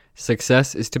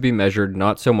Success is to be measured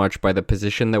not so much by the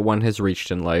position that one has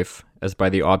reached in life as by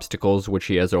the obstacles which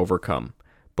he has overcome.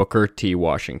 Booker T.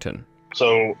 Washington.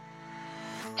 So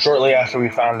shortly after we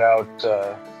found out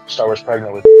Star was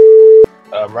pregnant with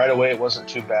right away, it wasn't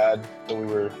too bad. So we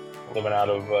were living out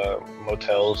of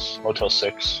Motel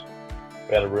 6.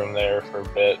 We had a room there for a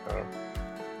bit. And,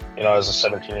 as a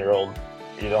 17-year-old,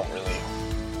 you don't really,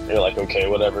 you're like, okay,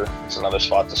 whatever. It's another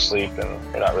spot to sleep, and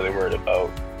you're not really worried about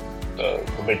the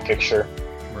big picture.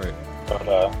 Right. But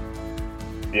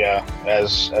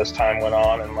as time went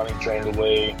on and money drained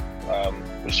away,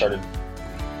 we started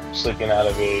sleeping out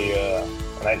of a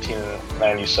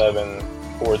 1997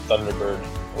 Ford Thunderbird,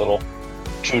 little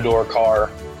two-door car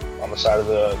on the side of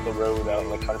the road out in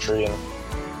the country in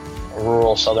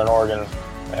rural Southern Oregon,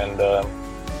 and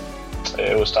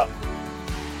it was tough.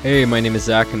 Hey, my name is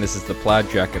Zach, and this is the Plaid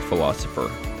Jacket Philosopher,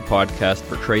 the podcast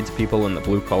for tradespeople in the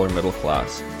blue-collar middle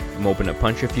class. I'm hoping to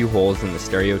punch a few holes in the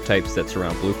stereotypes that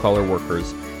surround blue-collar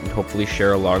workers and hopefully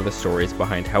share a lot of the stories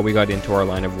behind how we got into our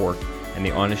line of work and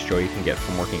the honest joy you can get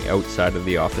from working outside of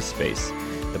the office space.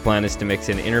 The plan is to mix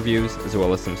in interviews as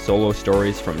well as some solo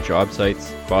stories from job sites,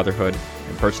 fatherhood,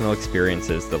 and personal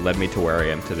experiences that led me to where I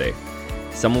am today.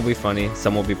 Some will be funny,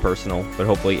 some will be personal, but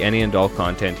hopefully any and all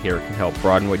content here can help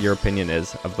broaden what your opinion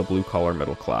is of the blue-collar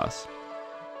middle class.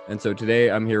 And so today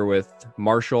I'm here with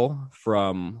Marshall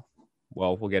from,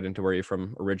 well, we'll get into where you're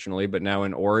from originally, but now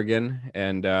in Oregon.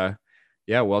 And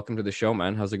welcome to the show,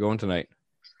 man. How's it going tonight?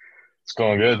 It's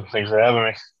going good. Thanks for having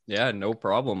me. Yeah, no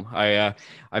problem. I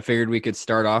figured we could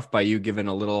start off by you giving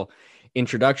a little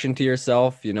introduction to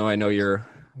yourself. I know you're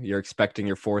expecting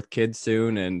your fourth kid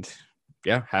soon, and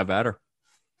yeah, have at her.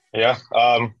 Yeah.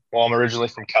 Well, I'm originally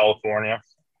from California,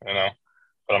 but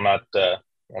I'm not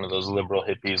one of those liberal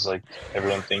hippies like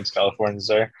everyone thinks Californians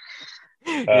are.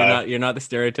 You're not the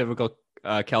stereotypical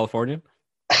Californian?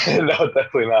 No,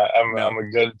 definitely not. No. I'm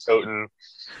a good toting,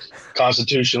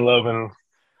 Constitution loving.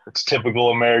 It's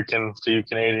typical American to you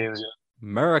Canadians.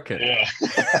 American. Yeah.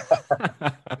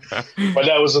 My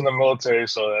dad was in the military,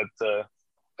 so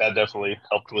that definitely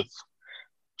helped with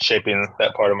shaping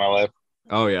that part of my life.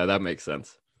 Oh yeah, that makes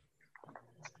sense.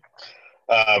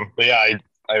 But yeah,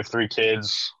 I have 3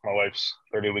 kids. My wife's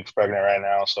 30 weeks pregnant right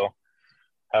now, so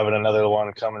having another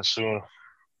one coming soon.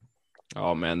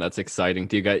 Oh man, that's exciting.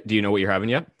 Do you know what you're having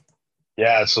yet?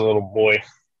 Yeah, it's a little boy.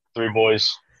 3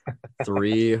 boys.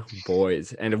 3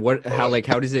 boys. And how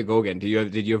does it go again?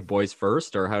 Did you have boys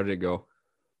first, or how did it go?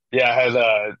 Yeah, I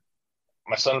had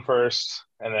my son first,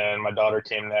 and then my daughter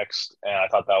came next, and I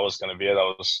thought that was going to be it.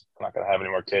 I was not going to have any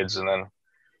more kids, and then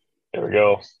here we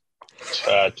go.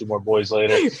 2 more boys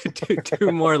later.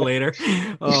 two more later.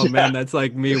 Oh yeah. Man, that's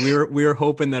like me. We were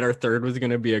hoping that our third was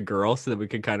going to be a girl so that we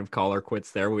could kind of call our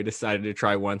quits there. We decided to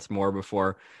try once more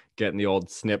before getting the old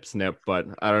snip, but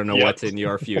I don't know what's in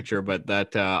your future, but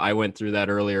that I went through that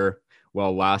earlier.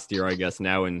 Well, last year, I guess,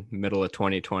 now in middle of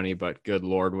 2020, but good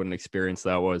Lord, what an experience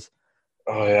that was.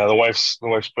 Oh yeah, the wife's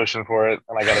pushing for it,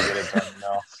 and I gotta get it done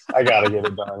now. I gotta get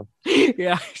it done.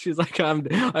 Yeah, she's like, I'm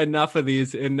enough of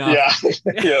these. Enough. Yeah,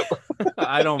 yep.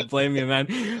 I don't blame you,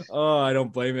 man. Oh, I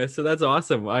don't blame you. So that's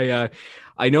awesome. I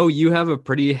know you have a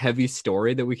pretty heavy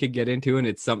story that we could get into, and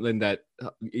it's something that,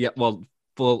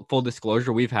 full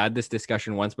disclosure, we've had this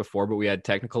discussion once before, but we had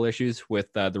technical issues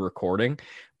with the recording.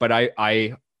 But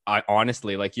I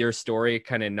honestly, like, your story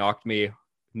kind of knocked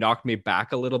me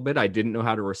back a little bit. I didn't know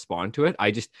how to respond to it.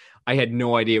 I had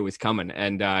no idea it was coming.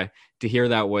 And to hear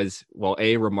that was, well,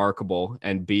 A, remarkable,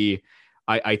 and B,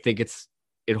 I think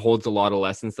it holds a lot of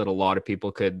lessons that a lot of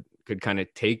people could kind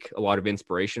of take a lot of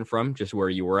inspiration from, just where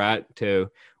you were at to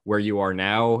where you are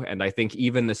now. And I think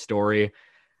even the story,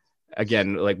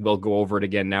 again, like, we'll go over it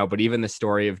again now, but even the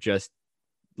story of just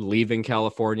leaving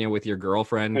California with your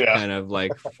girlfriend, kind of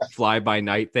like fly by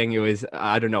night thing. It was,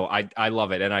 I don't know. I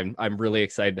love it. And I'm really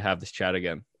excited to have this chat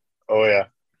again. Oh yeah.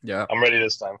 Yeah. I'm ready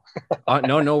this time.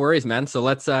 No worries, man. So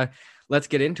let's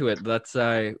get into it.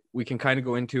 We can kind of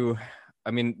go into,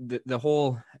 I mean, the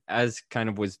whole, as kind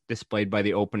of was displayed by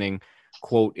the opening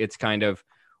quote, it's kind of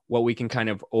what we can kind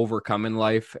of overcome in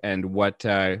life and what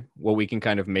we can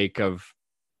kind of make of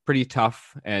pretty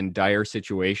tough and dire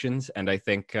situations. And I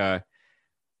think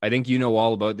you know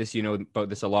all about this. You know about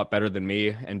this a lot better than me.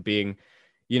 And being,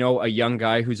 a young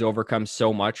guy who's overcome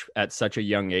so much at such a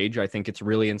young age, I think it's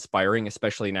really inspiring,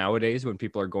 especially nowadays when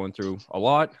people are going through a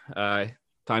lot.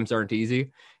 Times aren't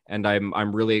easy, and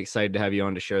I'm really excited to have you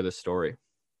on to share this story.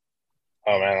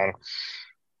 Oh man,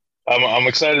 I'm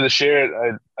excited to share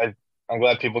it. I'm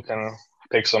glad people can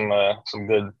pick some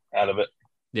good out of it.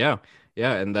 Yeah.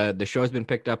 Yeah, and the show's been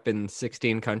picked up in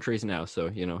 16 countries now, so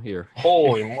here.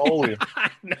 Holy moly.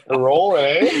 I We're know. rolling,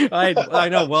 eh? I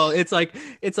know. Well, it's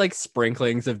like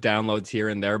sprinklings of downloads here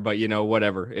and there, but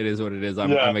whatever. It is what it is.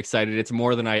 I'm Yeah, excited. It's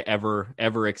more than I ever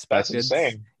that's expected.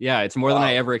 insane. Yeah, it's more than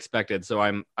I Wow. ever expected. So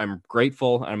I'm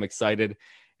grateful. I'm excited,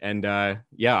 and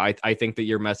yeah, I think that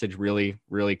your message really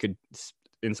could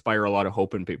inspire a lot of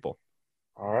hope in people.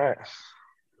 All right.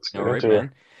 Let's All get right, into it.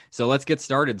 man. So let's get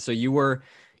started. So you were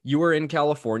in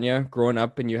California growing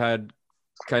up, and you had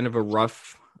kind of a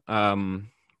rough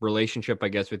relationship, I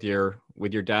guess, with your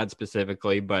dad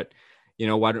specifically. But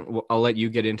why don't I'll let you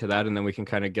get into that, and then we can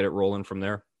kind of get it rolling from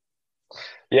there.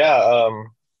 Yeah,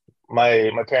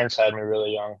 my parents had me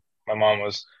really young. My mom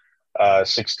was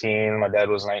 16, my dad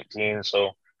was 19.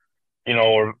 So,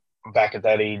 we're back at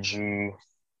that age, you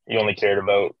only cared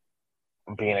about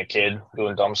being a kid,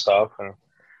 doing dumb stuff. And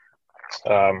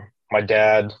my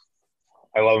dad,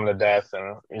 I love him to death,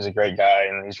 and he's a great guy,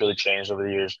 and he's really changed over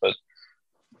the years. But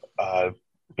uh,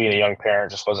 being a young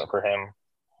parent just wasn't for him.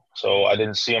 So I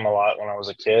didn't see him a lot when I was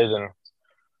a kid, and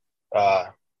uh,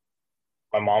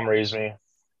 my mom raised me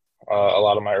a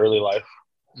lot of my early life.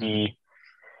 Mm-hmm. He,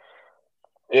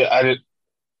 yeah, I did.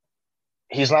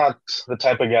 He's not the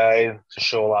type of guy to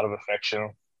show a lot of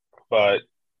affection, but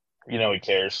he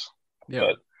cares. Yeah.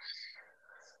 But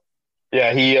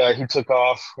yeah, he took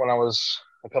off when I was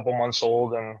a couple months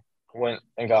old and went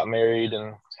and got married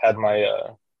and had my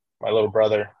little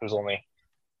brother who's only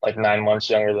like 9 months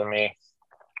younger than me.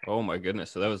 Oh my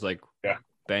goodness. So that was like Yeah,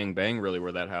 bang bang, really,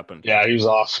 where that happened. yeah, he was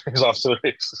off. He was off to the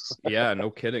races. Yeah, no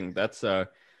kidding. That's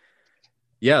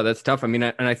Yeah, that's tough. I mean,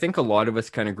 and I think a lot of us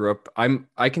kind of grew up.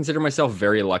 I consider myself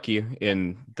very lucky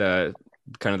in the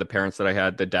kind of the parents that I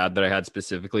had, the dad that I had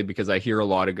specifically, because I hear a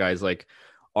lot of guys like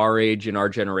our age and our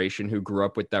generation who grew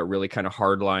up with that really kind of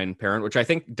hardline parent, which I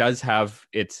think does have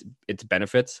its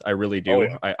benefits. I really Oh do.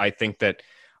 yeah, I think that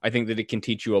it can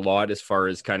teach you a lot as far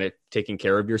as kind of taking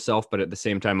care of yourself, but at the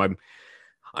same time,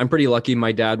 I'm pretty lucky.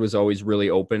 My dad was always really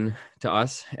open to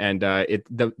us, and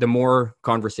the more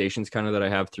conversations kind of that I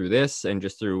have through this and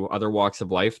just through other walks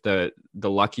of life, the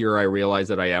luckier I realize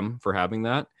that I am for having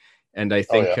that. And I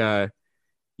oh think, yeah,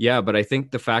 yeah, but I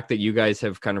think the fact that you guys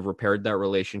have kind of repaired that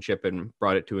relationship and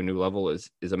brought it to a new level is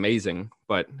amazing.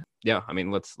 But yeah, I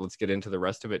mean, let's get into the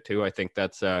rest of it too. I think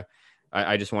that's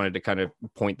I just wanted to kind of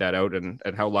point that out and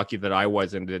how lucky that I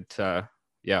was, and it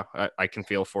yeah, I can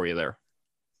feel for you there.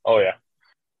 oh yeah.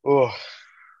 Oh,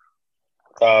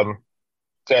 um,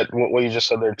 that what you just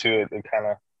said there too. It kind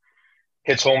of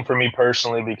hits home for me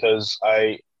personally because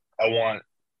I want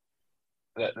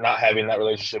that not having that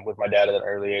relationship with my dad at an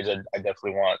early age. I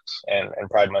definitely want and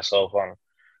pride myself on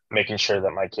making sure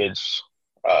that my kids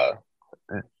uh,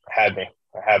 had me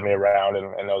have me around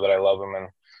and know that I love them and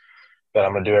that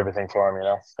I'm gonna do everything for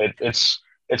them.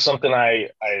 It's something I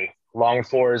longed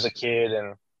for as a kid,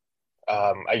 and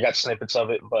I got snippets of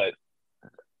it, but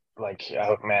like,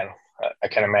 oh, man, I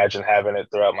can't imagine having it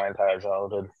throughout my entire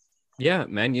childhood. Yeah,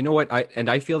 man. You know what?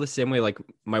 I feel the same way. Like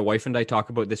my wife and I talk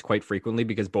about this quite frequently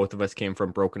because both of us came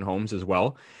from broken homes as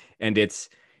well. And it's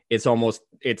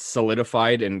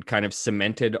solidified and kind of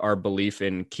cemented our belief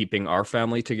in keeping our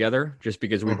family together just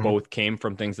because we Hmm. both came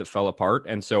from things that fell apart.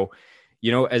 And so,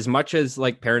 as much as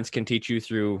like parents can teach you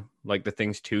through like the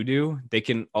things to do, they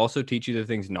can also teach you the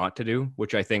things not to do,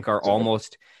 which I think are Exactly.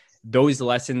 almost those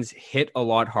lessons hit a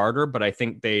lot harder, but I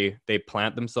think they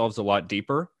plant themselves a lot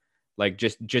deeper, like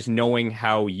just knowing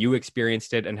how you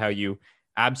experienced it and how you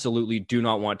absolutely do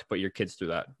not want to put your kids through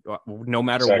that, no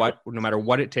matter Exactly. what, no matter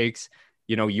what it takes.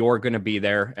 You're going to be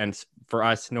there, and for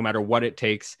us, no matter what it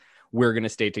takes, we're going to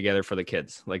stay together for the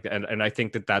kids. Like, and I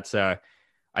think that's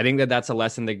a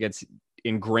lesson that gets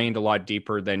ingrained a lot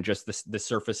deeper than just the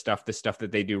surface stuff, the stuff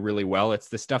that they do really well. It's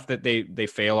the stuff that they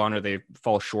fail on or they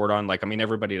fall short on. Like, I mean,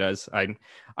 everybody does.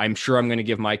 I'm sure I'm going to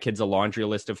give my kids a laundry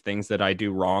list of things that I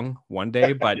do wrong one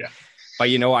day, but Yeah,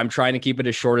 I'm trying to keep it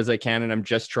as short as I can, and I'm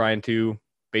just trying to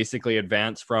basically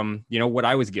advance from what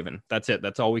I was given. That's it.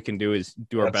 That's all we can do is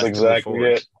do our that's best to move exactly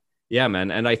forward. it. Yeah,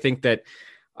 man. And I think that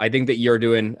you're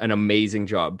doing an amazing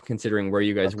job considering where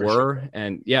you I guys appreciate were. that.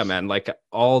 And yeah, man, like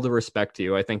all the respect to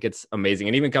you. I think it's amazing.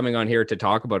 And even coming on here to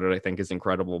talk about it, I think is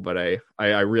incredible. But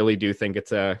I really do think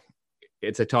it's a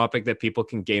topic that people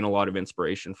can gain a lot of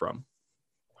inspiration from.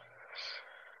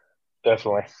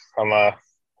 Definitely.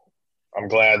 I'm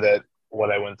glad that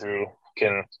what I went through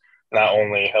can not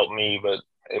only help me, but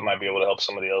it might be able to help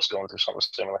somebody else going through something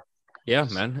similar. Yeah,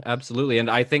 man, absolutely. And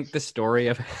I think the story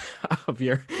of of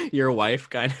your wife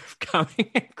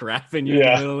coming and grabbing you in the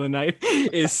Yeah. middle of the night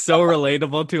is so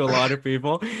relatable to a lot of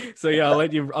people. So yeah, I'll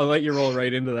let you roll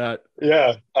right into that.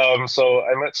 Yeah. So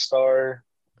I met Star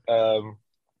um,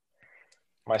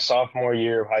 my sophomore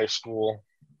year of high school.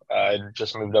 I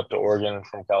just moved up to Oregon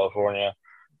from California.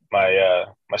 My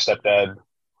stepdad,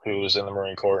 who was in the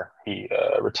Marine Corps, he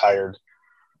retired.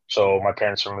 So my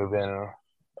parents were moving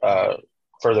uh,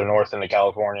 further north into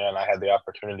California, and I had the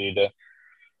opportunity to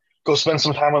go spend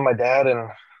some time with my dad and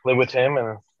live with him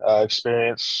and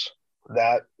experience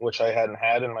that which I hadn't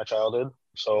had in my childhood.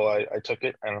 So I took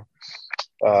it, and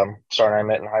Star and I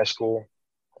met in high school.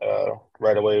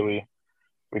 Right away,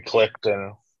 we clicked,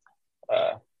 and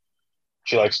uh,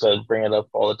 she likes to bring it up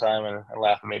all the time and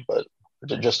laugh at me. But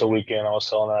just a weekend, I was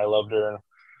telling her I loved her and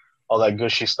all that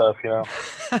gushy stuff, you know.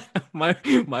 my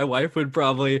my wife would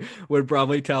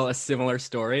probably tell a similar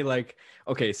story. Like,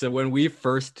 okay, so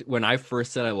when I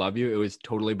first said I love you, it was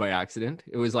totally by accident.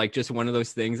 It was like just one of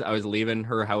those things. I was leaving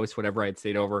her house, whatever I'd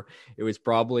stayed over. It was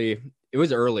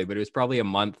early, but it was probably a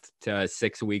month to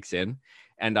 6 weeks in.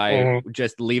 And I Mm-hmm.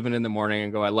 just leaving in the morning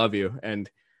and go, I love you. And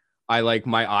I like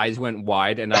my eyes went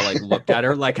wide and I like looked at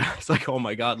her like I was like, oh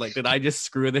my God, like did I just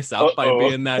screw this up by Uh-oh.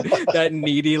 being that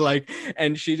needy? Like,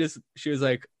 and she was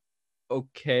like,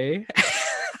 okay.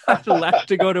 I left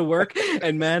to go to work.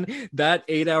 And man, that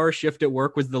 8 hour shift at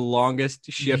work was the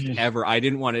longest shift ever. I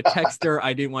didn't want to text her.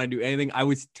 I didn't want to do anything. I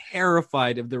was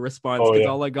terrified of the response Oh because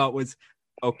yeah. all I got was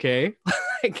okay.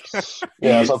 Like,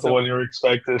 Yeah, it's not the so one you were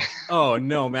expected. oh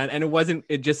no, man. And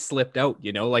it just slipped out,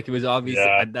 like it was obvious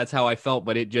Yeah. that's how I felt,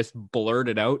 but it just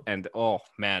blurted out. And oh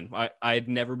man, I'd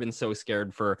never been so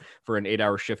scared for an 8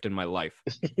 hour shift in my life.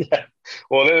 Yeah.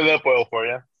 Well, it ended up well for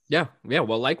you. Yeah. Yeah.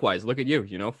 Well, likewise, look at you,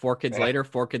 Yeah. four kids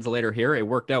later here, it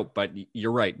worked out, but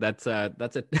you're right. That's a,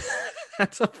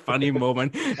 that's a funny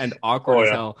moment and awkward Oh as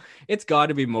yeah. hell. It's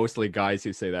gotta be mostly guys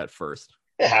who say that first.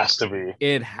 It has to be.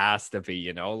 It has to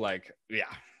be, like, yeah.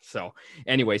 So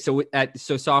anyway, so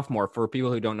sophomore, for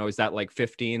people who don't know, is that like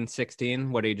 15,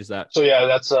 16? What age is that? So yeah,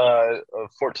 that's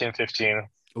 14, 15.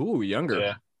 Ooh, younger.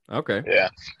 Yeah. Okay. Yeah.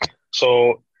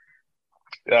 So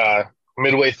uh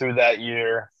midway through that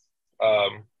year,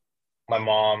 um my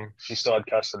mom, she still had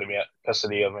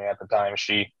custody of me at the time.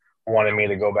 She wanted me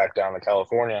to go back down to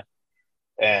California,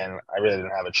 and I really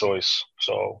didn't have a choice.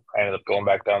 So I ended up going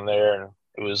back down there, and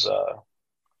it was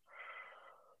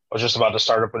I was just about to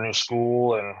start up a new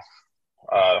school, and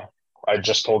uh, I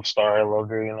just told Star I loved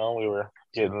her. We were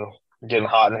getting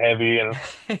hot and heavy and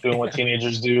doing what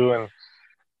teenagers do, and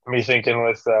me thinking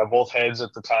with both heads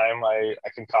at the time, I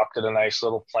concocted a nice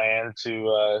little plan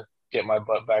to get my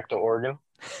butt back to Oregon.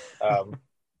 Um,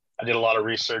 I did a lot of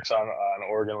research on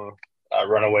Oregon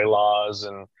runaway laws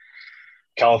and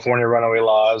California runaway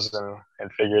laws,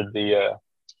 and figured the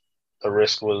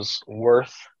risk was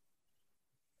worth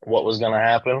what was going to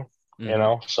happen.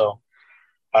 Mm-hmm. So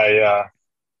I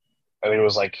think it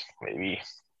was like maybe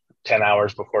 10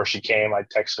 hours before she came. I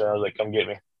texted her. I was like, "Come get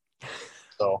me."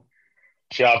 So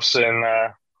she hops in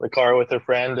the car with her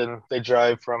friend, and they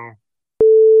drive from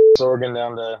Oregon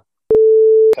down to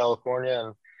California,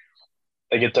 and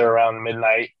they get there around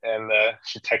midnight. And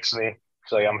she texts me.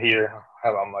 She's like, "I'm here."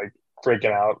 I'm like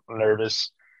freaking out,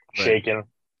 nervous, Right. shaking.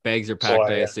 Bags are So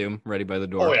packed, I assume, ready by the oh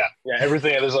door. yeah, yeah,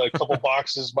 everything. There's a couple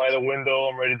boxes by the window.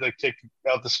 I'm ready to kick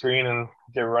out the screen and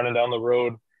get running down the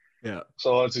road. Yeah.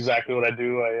 So that's exactly what I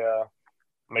do. I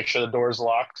make sure the door is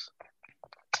locked.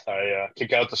 I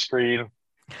kick out the screen,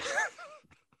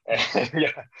 and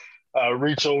yeah,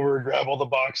 reach over, grab all the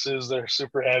boxes. They're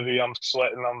super heavy. I'm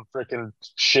sweating. I'm freaking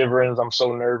shivering. I'm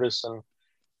so nervous. And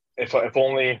if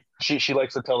only she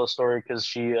likes to tell the story because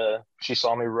she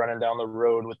saw me running down the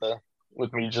road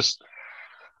with me just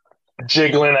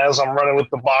jiggling as I'm running with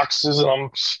the boxes, and I'm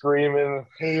screaming,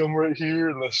 "Hey, I'm right here!"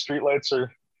 And the streetlights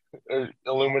are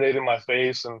illuminating my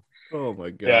face. And Oh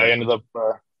my yeah, I God. ended up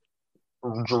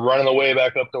running away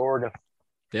back up to Oregon.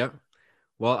 Yeah.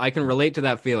 Well, I can relate to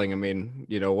that feeling. I mean,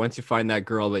 once you find that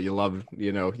girl that you love,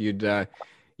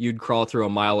 you'd crawl through a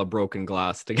mile of broken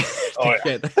glass to get Oh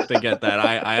yeah, to get that.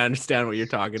 I understand what you're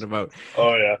talking about.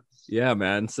 oh yeah, Yeah,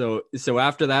 man. So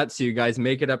after that, so you guys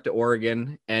make it up to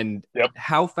Oregon, and yep.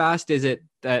 how fast is it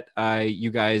that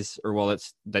you guys, or well,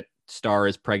 it's that Star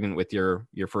is pregnant with your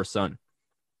first son?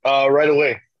 Right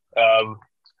away. Um,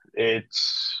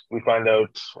 we find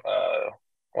out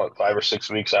 5 or 6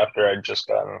 weeks after I'd just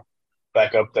gotten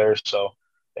back up there, so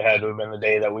it had to have been the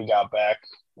day that we got back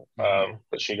Mhm.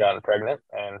 that she got pregnant,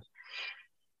 and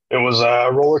it was a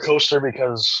roller coaster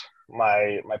because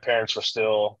my parents were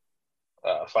still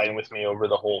fighting with me over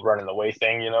the whole running away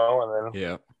thing, and then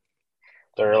Yeah.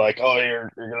 they're like, oh,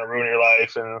 you're gonna ruin your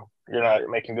life and you're not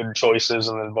making good choices,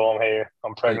 and then boom, hey,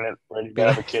 I'm pregnant, ready to Be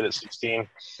have a like, kid at 16.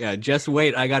 yeah, just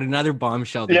wait. I got another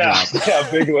bombshell to Yeah, drop.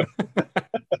 yeah, big one.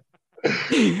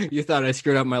 You thought I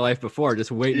screwed up my life before.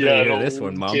 Just wait until you Yeah, hear this no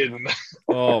one, Mom. kidding.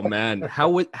 Oh man, how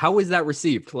was that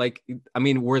received? Like, I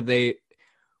mean, were they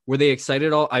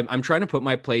excited? All I'm trying to put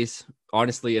my place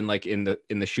honestly in like in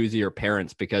the shoes of your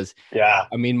parents, because Yeah,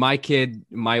 I mean,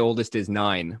 my oldest is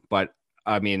 9, but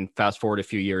I mean, fast forward a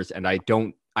few years, and I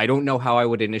don't know how I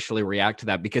would initially react to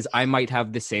that, because I might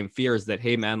have the same fears that,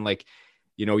 hey man, like,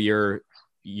 you know, your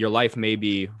life may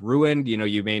be ruined. You know,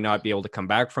 you may not be able to come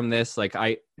back from this.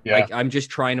 yeah. I'm just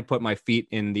trying to put my feet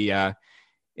in the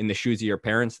shoes of your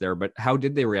parents there. But how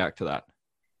did they react to that?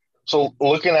 So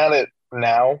looking at it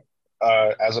now,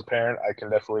 as a parent, I can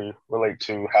definitely relate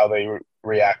to how they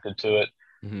reacted to it.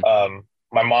 Mm-hmm.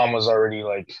 My mom was already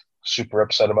like super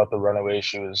upset about the runaway.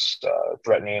 She was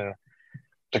threatening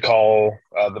to call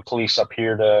the police up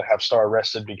here to have Star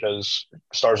arrested because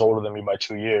Star's older than me by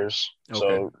 2 years. Okay.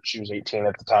 So she was 18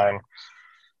 at the time.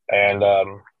 And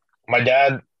my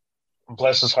dad,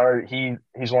 bless his heart,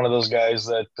 he's one of those guys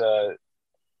that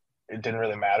it didn't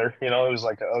really matter. You know, it was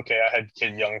like, okay, I had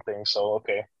kid young things, so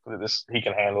okay, this he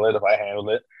can handle it if I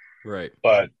handled it. Right.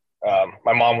 But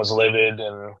my mom was livid,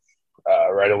 and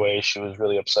right away she was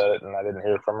really upset, and I didn't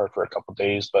hear from her for a couple of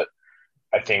days. But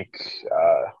I think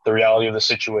the reality of the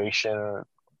situation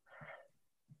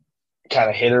kind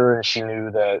of hit her, and she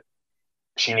knew that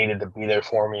she needed to be there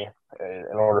for me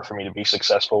in order for me to be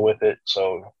successful with it.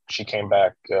 So she came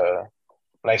back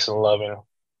nice and loving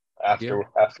Yeah.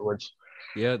 afterwards.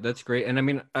 Yeah, that's great. And I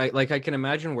mean, I can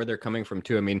imagine where they're coming from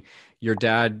too. I mean, your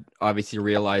dad obviously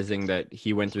realizing that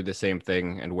he went through the same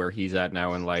thing and where he's at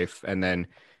now in life, and then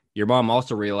your mom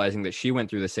also realizing that she went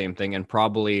through the same thing, and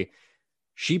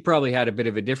she probably had a bit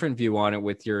of a different view on it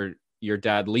with your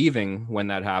dad leaving when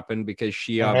that happened, because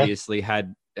she Mm-hmm. obviously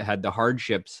had the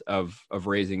hardships of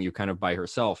raising you kind of by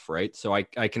herself, right? So I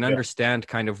can Yeah. understand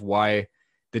kind of why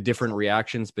the different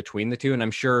reactions between the two, and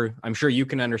I'm sure you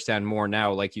can understand more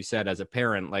now, like you said, as a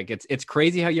parent. Like, it's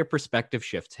crazy how your perspective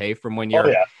shifts, hey, from when Oh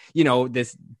you're, yeah. you know,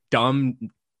 this dumb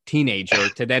teenager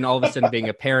to then all of a sudden being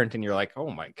a parent, and you're like,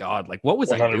 oh my god, like what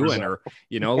was I doing? 100%. Or,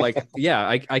 you know, like, yeah,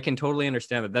 I can totally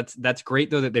understand that. That's great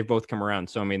though that they've both come around.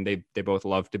 So I mean, they both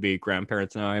love to be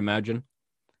grandparents now, I imagine.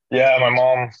 Yeah, my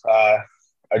mom.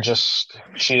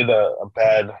 She had a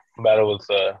bad battle with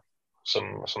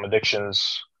some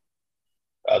addictions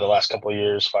the last couple of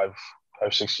years,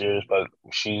 6 years. But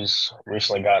she's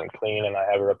recently gotten clean, and I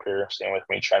have her up here staying with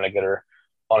me, trying to get her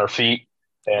on her feet.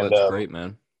 Well, And that's great,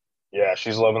 man. yeah,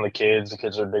 she's loving the kids. The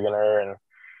kids are digging her,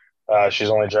 and she's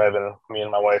only driving me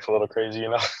and my wife a little crazy, you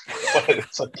know. But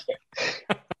it's okay.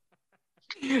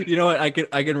 You know what? I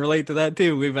can relate to that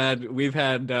too. We've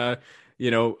had you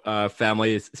know,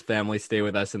 families stay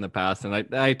with us in the past,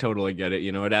 and I totally get it.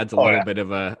 You know, it adds a Oh little yeah. bit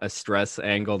of a stress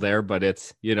angle there, but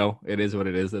it's, you know, it is what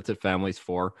it is. That's what family's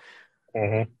for.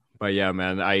 Hmm. But yeah,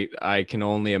 man, I can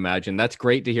only imagine. That's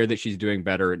great to hear that she's doing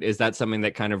better. Is that something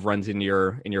that kind of runs in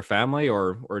your family,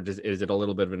 or is it a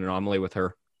little bit of an anomaly with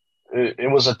her? It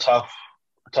was a tough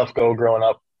go growing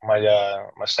up. My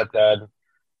stepdad,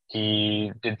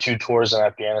 he did two tours in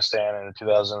Afghanistan in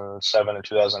 2007 and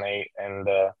 2008, and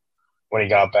when he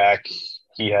got back,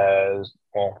 he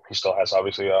still has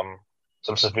obviously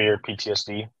some severe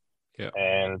PTSD, Yeah.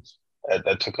 and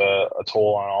that took a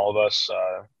toll on all of us.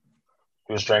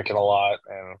 He was drinking a lot,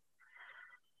 and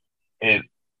it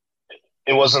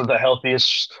it wasn't the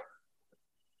healthiest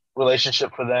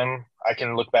relationship for them. I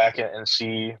can look back and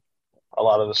see a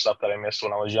lot of the stuff that I missed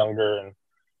when I was younger, and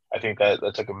I think that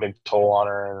took a big toll on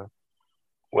her. And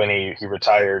when he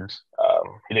retired,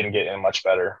 he didn't get in much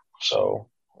better. So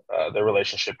their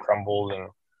relationship crumbled, and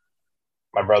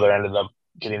my brother ended up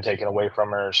getting taken away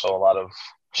from her. So a lot of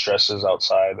stresses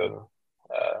outside and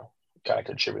kind of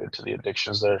contributed to the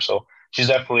addictions there. So she's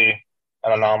definitely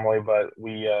an anomaly, but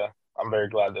I'm very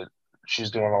glad that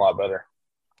she's doing a lot better.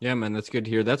 Yeah, man, that's good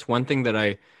to hear. That's one thing that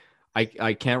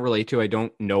I can't relate to. I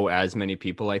don't know as many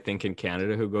people, I think, in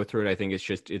Canada who go through it. I think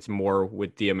it's more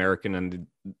with the American and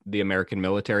the American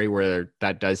military, where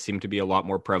that does seem to be a lot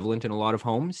more prevalent in a lot of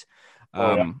homes.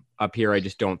 Oh yeah, Up here, I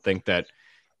just don't think that,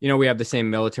 you know, we have the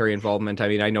same military involvement. I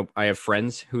mean, I know I have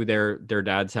friends who their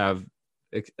dads have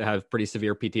pretty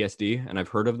severe PTSD, and I've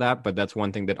heard of that, but that's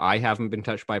one thing that I haven't been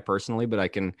touched by personally. But I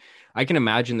can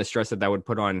imagine the stress that would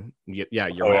put on, yeah,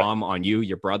 your oh yeah, mom, on you,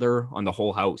 your brother, on the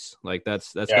whole house. Like,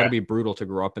 that's got to yeah. be brutal to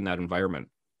grow up in that environment.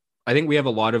 I think we have a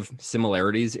lot of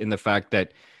similarities in the fact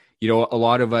that, you know, a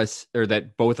lot of us, or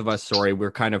that both of us, sorry,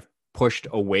 we're kind of pushed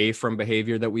away from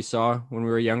behavior that we saw when we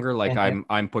were younger. Like Mhm.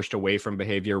 I'm pushed away from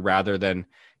behavior rather than,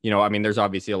 I mean, there's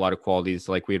obviously a lot of qualities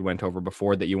like we had went over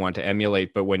before that you want to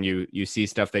emulate, but when you see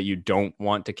stuff that you don't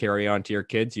want to carry on to your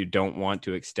kids, you don't want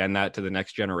to extend that to the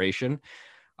next generation.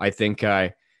 I think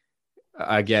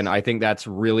again, I think that's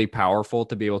really powerful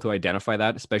to be able to identify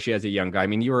that, especially as a young guy. I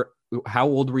mean, how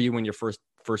old were you when your first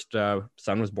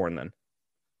son was born then?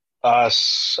 I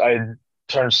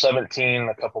turned 17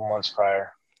 a couple months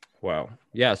prior. Wow.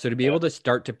 Yeah. So to be Yeah. able to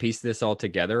start to piece this all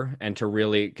together and to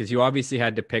really, because you obviously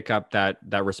had to pick up that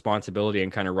responsibility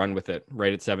and kind of run with it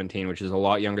right at 17, which is a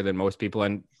lot younger than most people.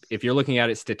 And if you're looking at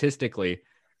it statistically,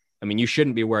 I mean, you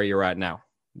shouldn't be where you're at now.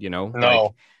 Like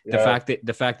No. Yeah.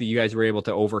 the fact that you guys were able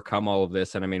to overcome all of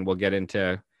this, and I mean, we'll get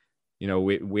into,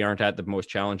 we aren't at the most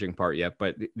challenging part yet,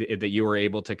 but that you were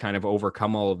able to kind of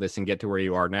overcome all of this and get to where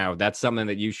you are now. That's something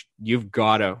that you've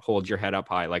got to hold your head up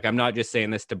high. Like, I'm not just saying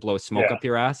this to blow smoke Yeah. up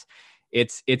your ass.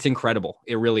 It's incredible.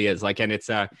 It really is. Like, and it's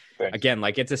Thanks. again,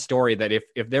 like it's a story that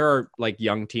if there are like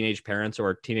young teenage parents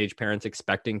or teenage parents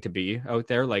expecting to be out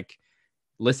there, like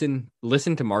listen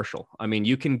to Marshall. I mean,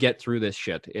 you can get through this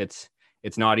shit. It's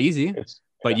not easy, It's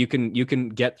but yeah. you can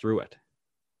get through it.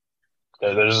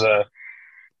 There's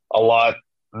a lot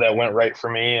that went right for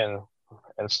me and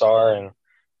Star, and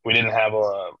we didn't have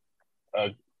a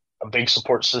a big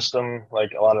support system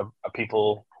like a lot of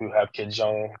people who have kids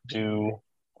young do.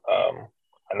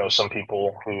 I know some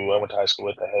people who I went to high school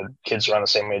with that had kids around the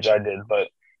same age I did, but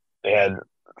they had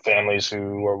families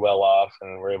who were well off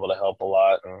and were able to help a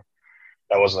lot, and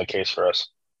that wasn't the case for us.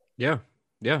 Yeah.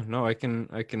 Yeah. No,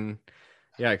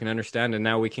 yeah, I can understand. And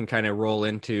now we can kind of roll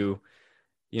into,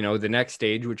 the next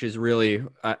stage, which is really,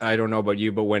 I don't know about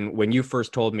you, but when you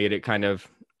first told me it, it kind of,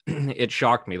 it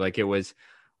shocked me. Like it was,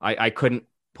 I couldn't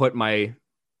put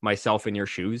myself in your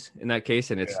shoes in that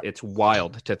case. And Yeah. it's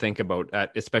wild to think about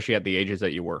especially at the ages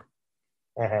that you were.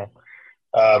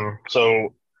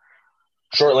 So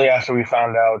shortly after we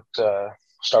found out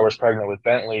Star was pregnant with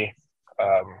Bentley,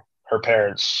 her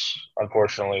parents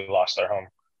unfortunately lost their home.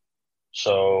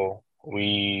 So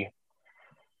we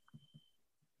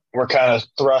were kind of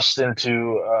thrust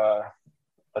into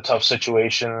a tough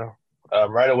situation.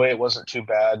 Right away, it wasn't too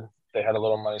bad. They had a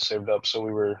little money saved up, so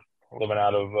we were living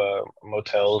out of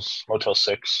Motel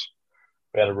 6.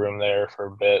 We had a room there for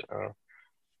a bit. And,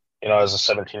 as a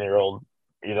 17-year-old,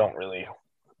 you don't really,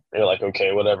 you're like,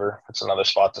 okay, whatever. It's another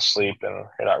spot to sleep, and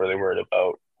you're not really worried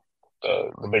about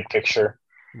the big picture.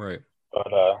 Right.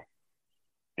 But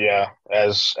yeah,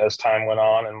 as time went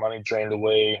on and money drained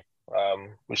away,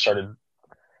 we started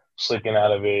sleeping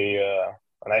out of a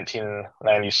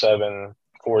 1997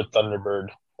 Ford Thunderbird,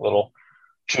 a little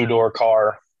two-door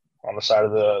car on the side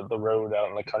of the road out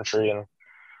in the country in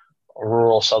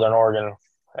rural Southern Oregon,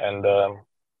 and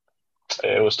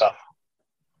it was tough.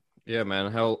 Yeah,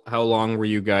 man. How long were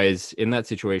you guys in that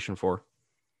situation for?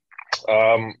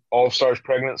 All of Star's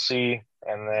pregnancy,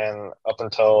 and then up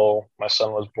until my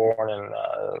son was born and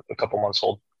a couple months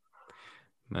old.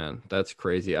 Man, that's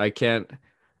crazy. I can't.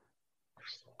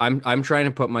 I'm trying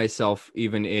to put myself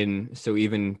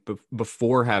even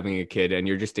before having a kid, and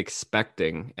you're just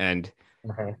expecting, and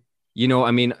Mm-hmm.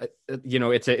 I mean,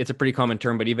 it's a pretty common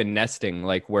term, but even nesting,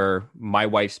 like where my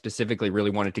wife specifically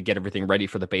really wanted to get everything ready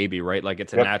for the baby, right? Like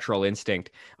it's a Yep. natural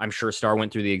instinct. I'm sure Star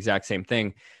went through the exact same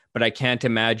thing, but I can't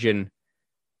imagine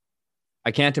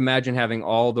having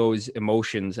all those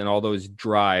emotions and all those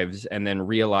drives and then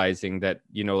realizing that,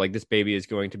 like this baby is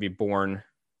going to be born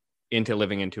into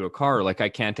living into a car. Like I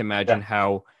can't Yeah. imagine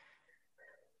how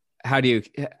do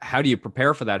you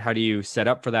prepare for that? How do you set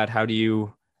up for that? How do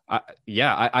you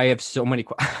I have so many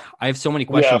I have so many Yeah.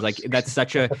 questions. Like that's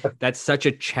such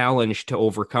a challenge to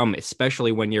overcome,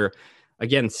 especially when you're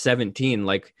again 17.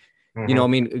 Like I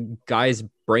Mm-hmm. mean, guys'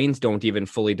 brains don't even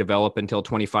fully develop until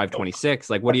 25, Nope. 26.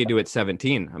 Like, what do you do at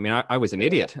 17? I mean, I was an Yeah.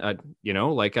 idiot.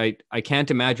 Like I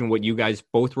can't imagine what you guys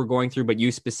both were going through, but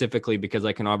you specifically, because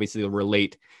I can obviously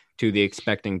relate to the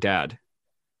expecting dad.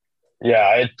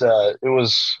 Yeah. It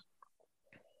was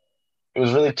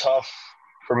really tough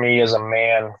for me as a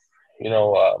man, you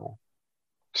know,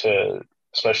 to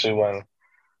especially when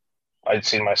I'd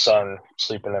seen my son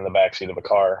sleeping in the backseat of a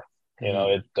car.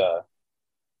 Mm-hmm. It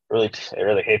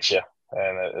really hits you,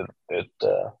 and it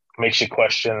makes you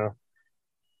question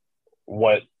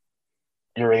what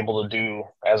you're able to do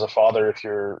as a father if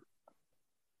you're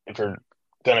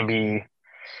gonna be.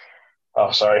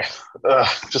 Oh, sorry.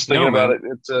 Just thinking No, about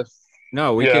man. it. It's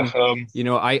No, we yeah. can,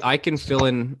 I can fill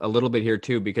in a little bit here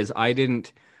too, because I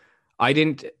didn't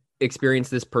experience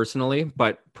this personally,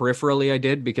 but peripherally I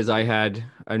did because and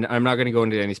I'm not going to go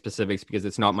into any specifics because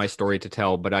it's not my story to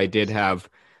tell, but I did have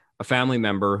a family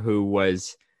member who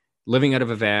was living out of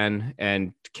a van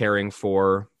and caring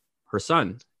for her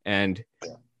son, and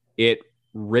it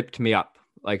ripped me up.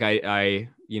 Like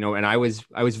and I was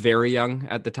very young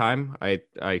at the time. I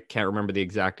can't remember the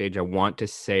exact age. I want to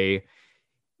say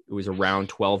it was around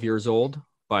 12 years old,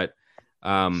 but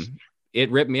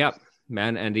it ripped me up,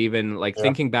 man. And even like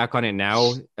thinking back on it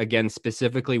now, again,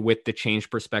 specifically with the changed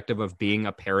perspective of being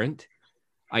a parent,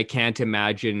 I can't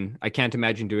imagine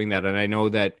doing that. And I know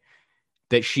that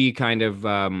she kind of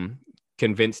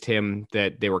convinced him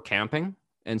that they were camping.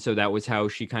 And so that was how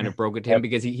she kind of broke it to him,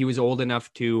 because he was old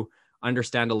enough to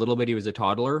understand a little bit. He was a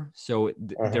toddler. So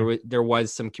there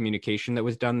was some communication that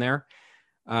was done there.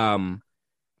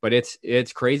 But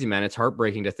it's crazy, man. It's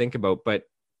heartbreaking to think about. But,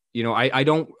 I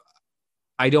don't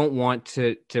want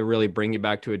to really bring you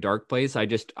back to a dark place. I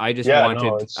just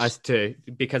wanted us to,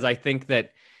 because I think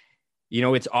that,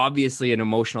 it's obviously an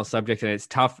emotional subject, and it's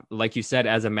tough, like you said,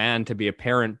 as a man, to be a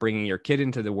parent bringing your kid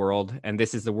into the world. And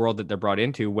this is the world that they're brought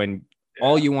into, when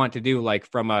all you want to do, like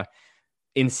from a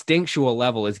instinctual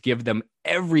level, is give them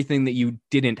everything that you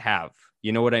didn't have.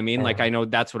 You know what I mean? Like, I know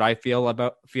that's what I feel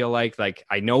like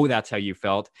I know that's how you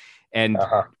felt. And,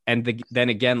 then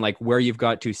again, like where you've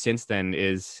got to since then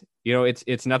is,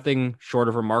 it's nothing short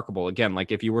of remarkable. Again,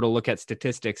 like if you were to look at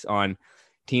statistics on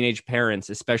teenage parents,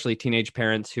 especially teenage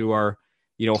parents who are,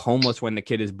 homeless when the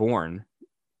kid is born,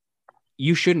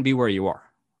 you shouldn't be where you are.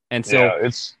 And so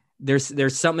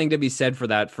there's something to be said for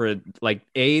that, for like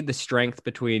the strength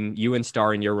between you and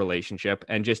Star in your relationship,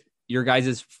 and just your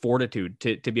guys' fortitude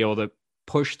to be able to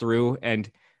push through, and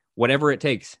whatever it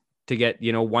takes to get,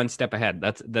 one step ahead.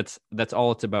 That's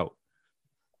all it's about.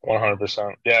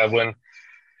 100%. Yeah. When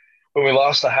we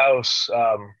lost the house,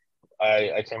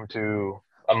 I came to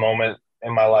a moment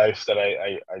in my life that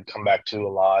I come back to a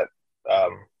lot.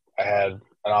 I had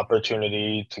an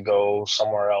opportunity to go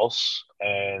somewhere else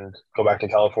and go back to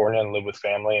California and live with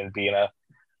family and be in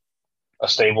a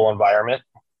stable environment,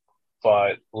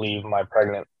 but leave my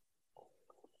pregnant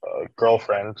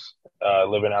girlfriend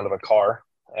living out of a car.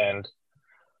 And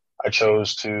I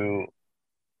chose to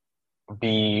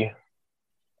be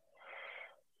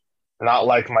not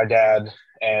like my dad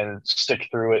and stick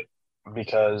through it,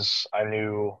 because I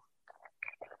knew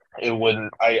I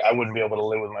wouldn't be able to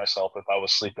live with myself if I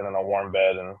was sleeping in a warm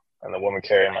bed, and the woman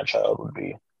carrying my child would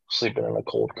be sleeping in a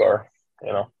cold car,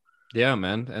 Yeah,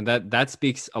 man. And that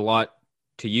speaks a lot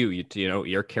to you,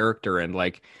 your character, and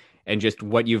just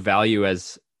what you value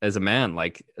as a man.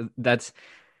 Like that's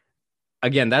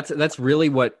really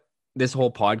what this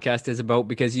whole podcast is about,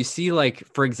 because you see, like,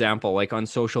 for example, like on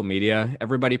social media,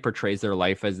 everybody portrays their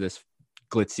life as this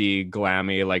glitzy,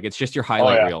 glammy, like it's just your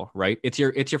highlight reel, right? It's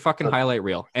your fucking highlight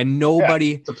reel, and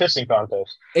nobody. It's a pissing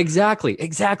contest.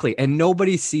 Exactly, and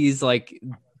nobody sees like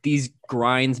these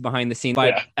grinds behind the scenes.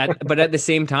 But at the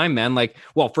same time, man, like,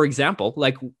 well, for example,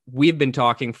 like we've been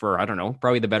talking for, I don't know,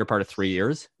 probably the better part of 3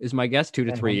 years is my guess, 2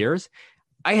 to 3 years.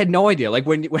 I had no idea. Like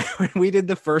when we did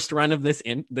the first run of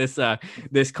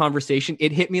this conversation,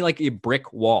 it hit me like a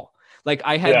brick wall. Like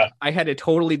I had a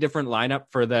totally different lineup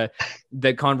for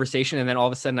the conversation, and then all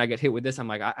of a sudden I get hit with this. I'm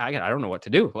like, I don't know what to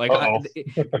do. Like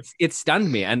it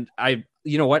stunned me, and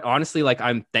you know what? Honestly, like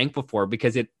I'm thankful for it,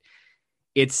 because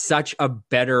it's such a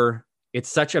better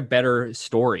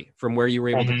story from where you were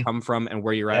able to come from and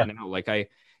where you're at now. Like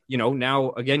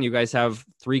now again, you guys have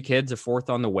 3 kids, a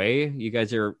 4th on the way. You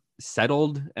guys are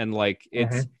settled, and like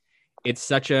it's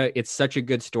such a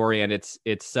good story, and it's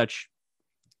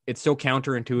so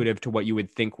counterintuitive to what you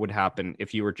would think would happen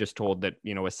if you were just told that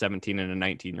a 17 and a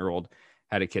 19-year-old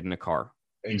had a kid in a car.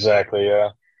 Exactly. Yeah,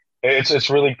 it's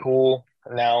really cool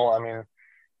now. I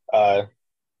mean,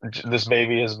 this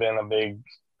baby has been a big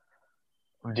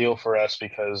deal for us,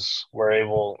 because we're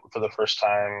able, for the first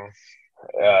time,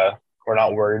 we're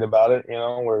not worried about it.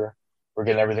 We're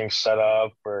getting everything set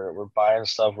up. We're buying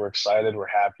stuff. We're excited. We're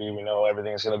happy. We know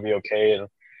everything's going to be okay. And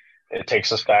it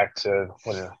takes us back to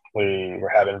when we were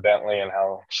having Bentley and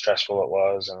how stressful it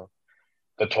was, and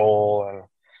the toll, and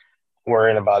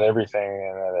worrying about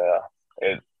everything.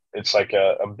 And it's like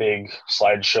a big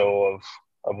slideshow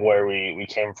of where we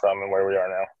came from and where we are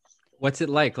now. What's it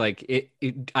like? Like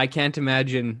I can't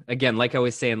imagine, again, like I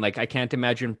was saying, like I can't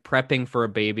imagine prepping for a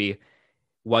baby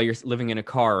while you're living in a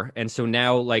car. And so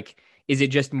now, like, is it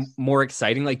just more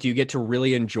exciting? Like, do you get to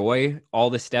really enjoy all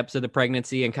the steps of the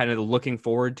pregnancy and kind of looking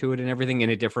forward to it and everything in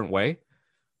a different way?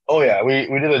 Oh yeah, we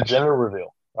did a gender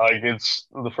reveal. Like, it's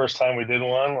the first time we did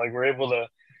one. Like, we're able to.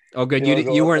 Oh, good.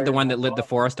 You weren't the one that lit the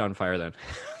forest on fire then.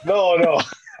 No.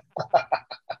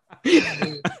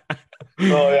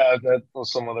 Oh yeah, that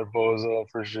was some other bozo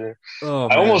for sure. Oh,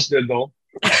 I almost did though.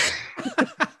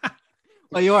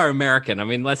 Well, you are American. I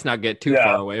mean, let's not get too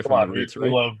far Yeah, away come from the on, roots, we right?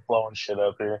 love blowing shit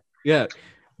up here. Yeah.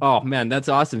 Oh man, that's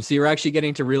awesome. So you're actually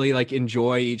getting to really like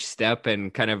enjoy each step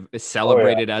and kind of Oh yeah,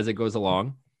 celebrate it as it goes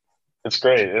along. it's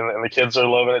great, and the kids are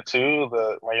loving it too.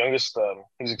 The my youngest,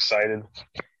 he's excited.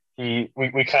 We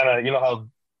kind of, you know how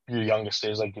your youngest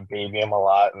is, like you baby him a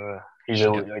lot, and he's Yeah.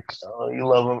 usually like, oh, you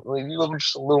love him, like, you love him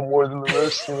just a little more than the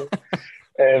rest,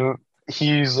 and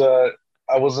he's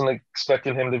I wasn't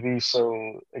expecting him to be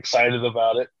so excited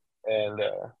about it, and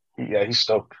yeah, he's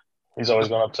stoked. He's always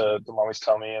going up to the mommy's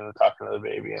tummy and talking to the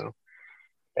baby, and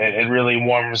it really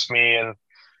warms me, and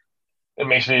it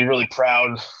makes me really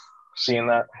proud seeing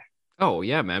that. Oh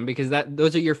yeah, man, because that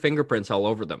those are your fingerprints all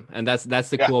over them. And that's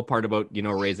the Yeah, cool part about,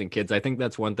 raising kids. I think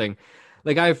that's one thing.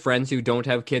 Like I have friends who don't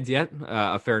have kids yet,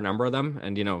 a fair number of them,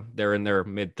 and they're in their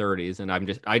mid 30s and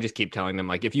I just keep telling them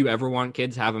like if you ever want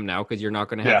kids, have them now because you're not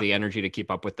going to have yeah, the energy to keep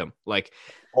up with them.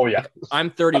 oh yeah. Like I'm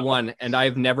 31 and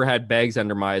I've never had bags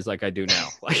under my eyes like I do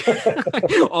now. Like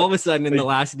all of a sudden in the Like,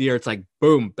 last year, it's like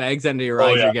boom, bags under your oh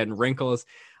eyes, you're yeah, getting wrinkles.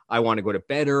 I want to go to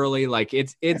bed early. Like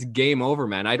it's game over,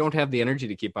 man. I don't have the energy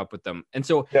to keep up with them. And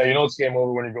so, yeah. You know it's game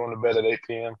over when you're going to bed at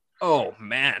 8 p.m. oh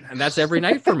man, and that's every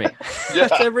night for me.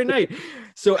 That's Yeah. every night.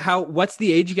 So what's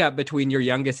the age gap between your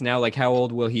youngest now? Like how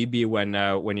old will he be when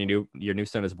your new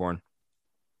son is born?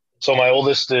 So my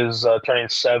oldest is turning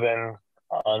 7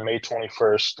 on May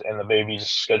 21st, and the baby's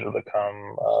scheduled to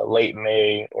come late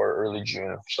May or early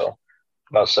June. So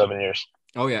about 7 years.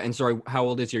 Oh yeah. And sorry, how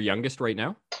old is your youngest right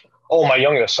now? Oh, my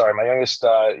youngest. Sorry, my youngest.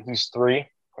 He's 3,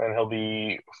 and he'll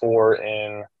be 4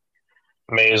 in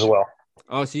May as well.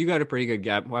 Oh, so you got a pretty good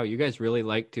gap. Wow, you guys really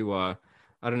like to I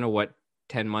don't know what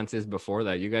 10 months is before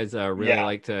that. You guys really Yeah,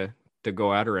 like to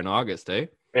go at her in August, eh?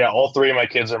 yeah. All 3 of my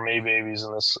kids are May babies,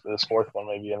 and this fourth one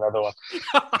may be another one.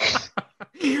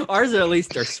 Ours at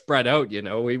least are spread out,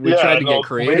 We tried Yeah, to get no, May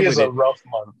creative is with a it. rough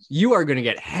month. You are going to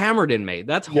get hammered in May.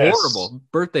 That's Yes, horrible.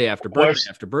 Birthday after birthday wife's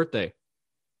after birthday.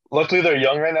 luckily they're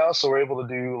young right now, so we're able to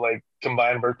do like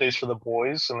combined birthdays for the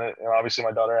boys, and obviously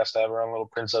my daughter has to have her own little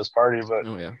princess party, but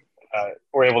Oh yeah.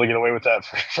 we're able to get away with that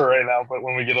for right now. But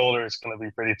when we get older, it's going to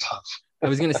be pretty tough. I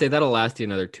was going to say that'll last you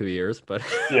another 2 years, but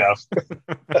Yeah.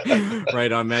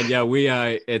 right on, man. Yeah,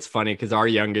 it's funny because our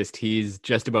youngest, he's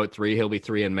just about 3. He'll be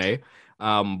 3 in May.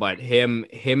 But him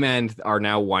and our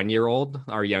now 1 year old,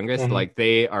 our youngest, Hmm. like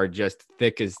they are just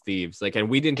thick as thieves. Like, and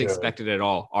we didn't Good. expect it at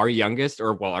all. Our youngest,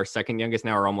 or well, our second youngest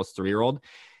now, our almost 3 year old,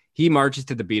 he marches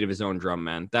to the beat of his own drum,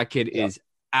 man. That kid Yeah. is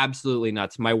absolutely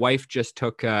nuts. My wife just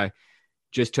took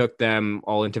them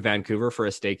all into Vancouver for a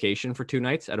staycation for 2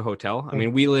 nights at a hotel. I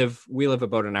mean, we live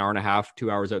about an hour and a half,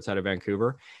 2 hours outside of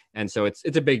Vancouver, and so it's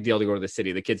a big deal to go to the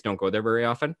city. The kids don't go there very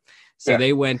often, so Yeah.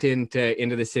 they went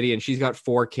into the city, and she's got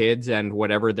 4 kids and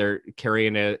whatever they're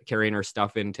carrying her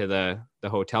stuff into the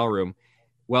hotel room.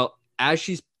 Well, as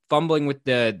she's fumbling with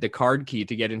the card key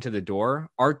to get into the door,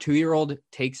 our 2 year old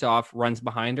takes off, runs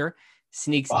behind her,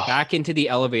 sneaks Oh, back into the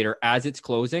elevator as it's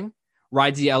closing,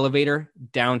 rides the elevator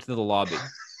down to the lobby.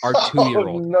 Our two oh year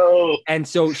old. no. And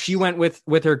so she went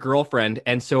with her girlfriend,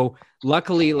 and so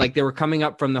luckily, like they were coming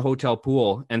up from the hotel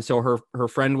pool, and so her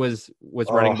friend was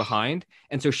running Oh, behind,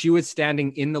 and so she was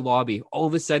standing in the lobby. All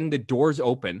of a sudden, the doors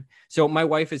open. So my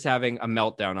wife is having a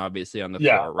meltdown, obviously on the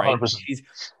yeah, floor, right? 100%. She's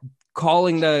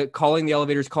calling the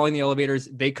elevators.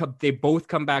 They both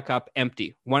come back up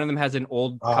empty. One of them has an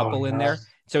old Oh couple in no. there,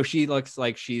 so she looks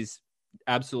like she's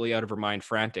absolutely out of her mind,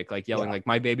 frantic, like yelling, Yeah. like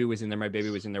my baby was in there, my baby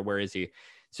was in there. Where is he?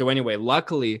 So anyway,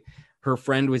 luckily, her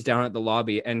friend was down at the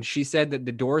lobby, and she said that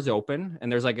the doors open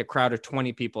and there's like a crowd of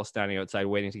 20 people standing outside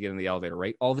waiting to get in the elevator.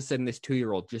 Right, all of a sudden, this 2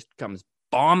 year old just comes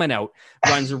bombing out,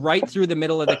 runs right through the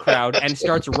middle of the crowd, and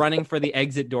starts running for the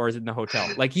exit doors in the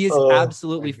hotel. Like he is Oh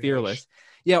my absolutely gosh. fearless.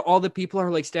 Yeah, all the people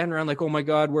are like standing around, like, oh my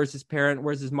God, where's his parent?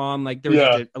 Where's his mom? Like there was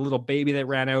just Yeah. a little baby that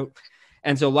ran out.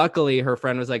 And so luckily her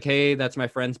friend was like, hey, that's my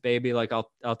friend's baby. Like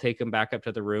I'll take him back up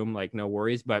to the room. Like no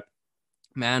worries. But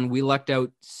man, we lucked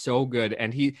out so good.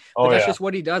 But Oh that's yeah. just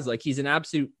what he does. Like he's an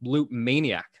absolute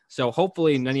maniac. So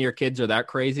hopefully none of your kids are that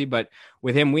crazy, but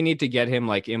with him, we need to get him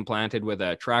like implanted with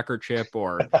a tracker chip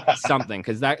or something.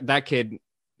 Cause that kid,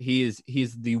 he's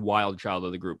the wild child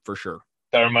of the group for sure.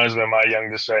 That reminds me of my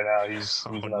youngest right now. He's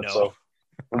Oh nuts. no. So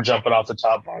we're jumping off the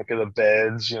top bunk of the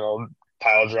beds,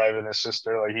 pile driving his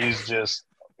sister. Like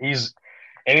he's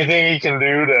anything he can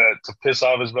do to piss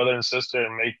off his brother and sister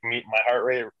and make me my heart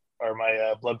rate or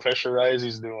my blood pressure rise,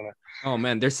 he's doing it. Oh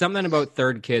man, there's something about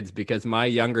third kids because my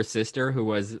younger sister,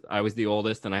 I was the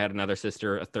oldest, and I had another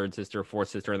sister, a third sister, a fourth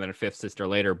sister, and then a fifth sister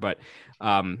later. But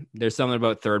there's something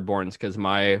about thirdborns because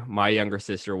my younger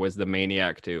sister was the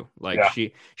maniac too. Like Yeah.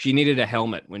 she needed a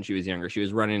helmet when she was younger. She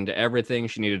was running into everything.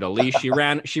 She needed a leash. She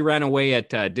ran away at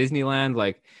Disneyland.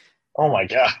 Like, Oh my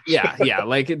gosh. yeah.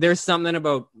 Like there's something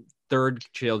about third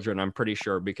children. I'm pretty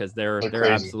sure because They're they're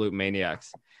crazy. absolute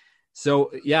maniacs.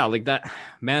 So yeah, like that,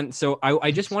 man. So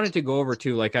I just wanted to go over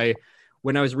to like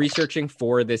when I was researching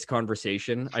for this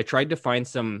conversation, I tried to find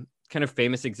some kind of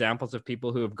famous examples of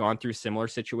people who have gone through similar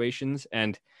situations.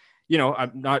 And,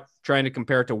 I'm not trying to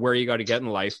compare it to where you got to get in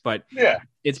life, but Yeah.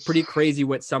 it's pretty crazy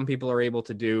what some people are able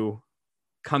to do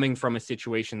coming from a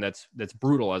situation that's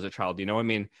brutal as a child. I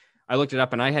mean, I looked it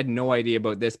up and I had no idea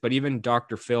about this, but even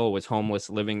Dr. Phil was homeless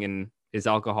living in his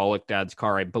alcoholic dad's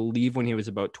car, I believe when he was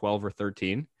about 12 or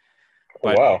 13. Oh,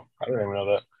 But wow. I didn't even know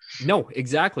that. no,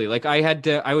 exactly. Like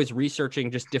I was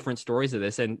researching just different stories of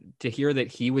this, and to hear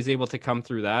that he was able to come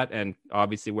through that, and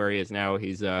obviously where he is now,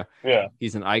 he's an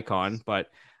icon. But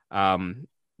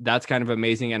that's kind of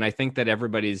amazing, and I think that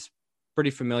everybody's pretty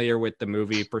familiar with the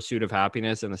movie Pursuit of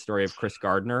Happiness and the story of Chris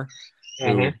Gardner,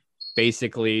 who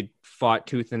basically fought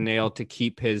tooth and nail to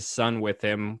keep his son with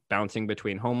him, bouncing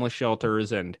between homeless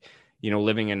shelters and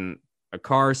living in a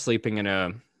car, sleeping in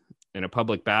a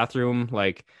public bathroom,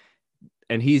 like.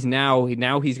 And he's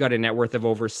got a net worth of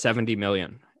over 70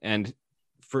 million. And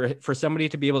for somebody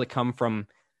to be able to come from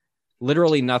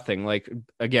literally nothing, like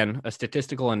again, a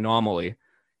statistical anomaly,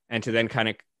 and to then kind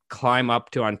of climb up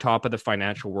to on top of the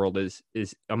financial world is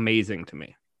amazing to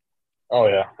me. Oh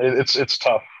yeah, it's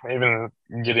tough even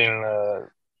getting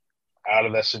out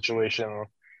of that situation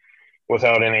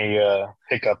without any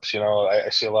hiccups. I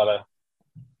see a lot of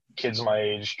kids my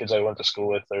age, kids I went to school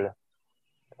with, they're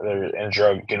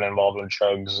getting involved in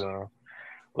drugs and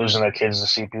losing their kids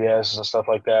to CPS and stuff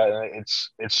like that. And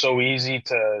it's so easy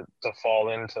to fall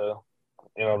into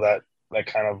that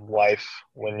kind of life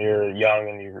when you're young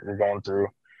and you're going through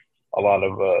a lot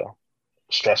of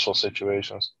stressful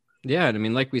situations. Yeah, I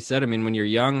mean, like we said, I mean, when you're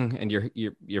young and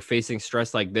you're facing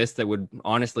stress like this, that would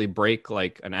honestly break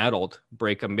like an adult,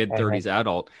 break a mid-30s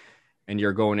adult, and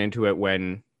you're going into it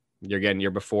when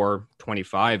you're before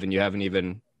 25 and you haven't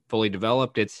even fully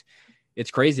developed. It's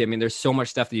crazy. I mean, there's so much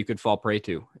stuff that you could fall prey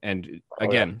to. And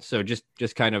again, so just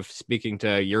kind of speaking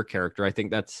to your character, I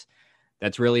think that's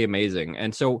really amazing.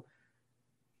 And so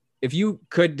if you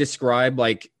could describe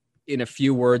like in a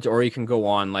few words, or you can go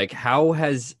on, like how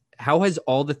has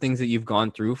all the things that you've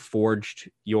gone through forged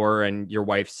your and your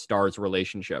wife Star's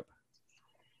relationship?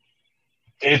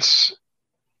 It's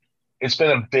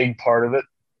been a big part of it.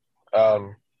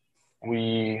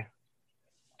 We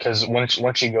because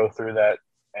once you go through that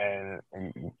and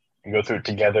you go through it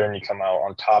together and you come out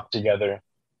on top together,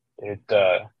 it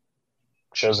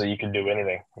shows that you can do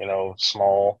anything.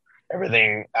 Small,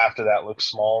 everything after that looks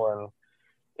small and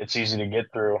it's easy to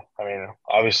get through. I mean,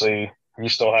 obviously you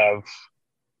still have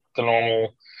the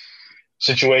normal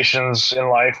situations in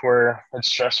life where it's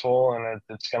stressful and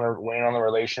it's going to weigh on the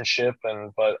relationship.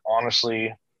 But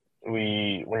honestly, when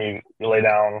you lay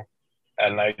down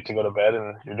at night to go to bed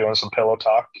and you're doing some pillow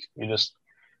talk, you just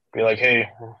be like, hey,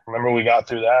 remember we got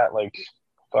through that? Like,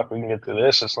 fuck, we can get through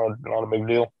this. It's not a big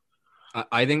deal.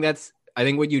 I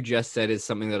think what you just said is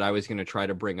something that I was going to try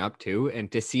to bring up too,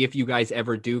 and to see if you guys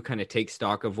ever do kind of take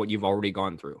stock of what you've already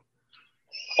gone through.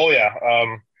 Oh yeah.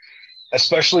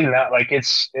 Especially not like it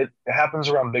happens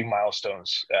around big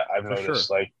milestones. I've For noticed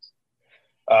sure.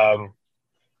 like,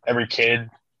 every kid,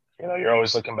 you're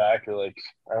always looking back. You're like,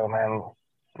 oh man,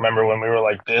 remember when we were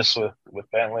like this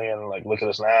with Bentley and like, look at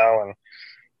us now.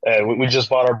 And we just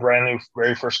bought our brand new,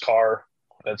 very first car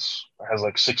has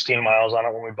like 16 miles on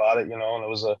it when we bought it, and it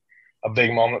was a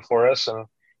big moment for us. And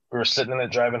we were sitting in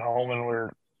it driving home and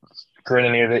we're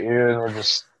grinning ear to ear and we're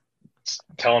just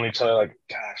telling each other like,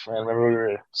 gosh, man, remember we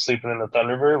were sleeping in the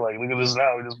Thunderbird? Like, look at this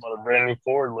now. We just bought a brand new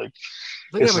Ford. Like,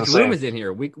 Look at it's how much room insane. is in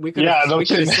here. We could have Yeah, no we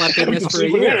could have kidding. slept in We this can for a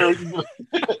sleep in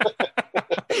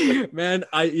year. here. Man,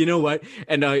 you know what?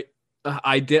 And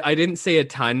I didn't say a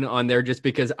ton on there just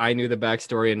because I knew the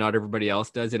backstory and not everybody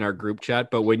else does in our group chat.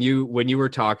 But when you were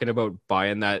talking about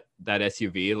buying that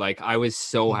SUV, like I was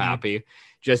so happy.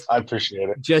 I appreciate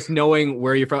it. Just knowing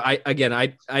where you're from.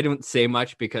 I don't say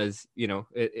much because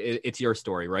it's your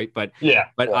story, right? But Yeah.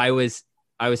 I was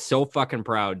so fucking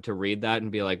proud to read that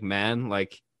and be like, man,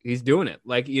 like he's doing it.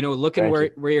 Like, looking Thank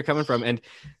where you. you're coming from. And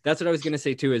that's what I was gonna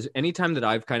say too, is anytime that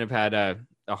I've kind of had a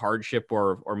hardship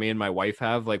or me and my wife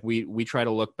have, like we try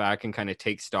to look back and kind of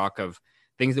take stock of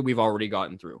things that we've already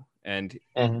gotten through, and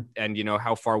you know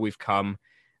how far we've come.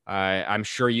 I'm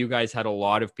sure you guys had a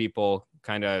lot of people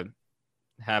kind of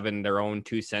having their own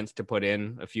 2 cents to put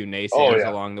in, a few naysayers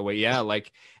along the way. Yeah.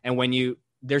 Like, and when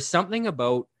there's something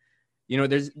about, you know,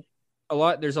 there's a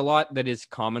lot that is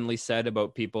commonly said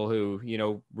about people who, you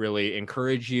know, really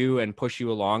encourage you and push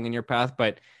you along in your path.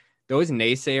 But those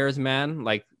naysayers, man,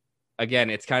 like, again,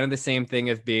 it's kind of the same thing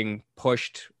as being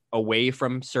pushed away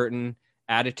from certain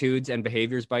attitudes and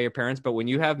behaviors by your parents. But when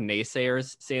you have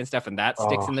naysayers saying stuff and that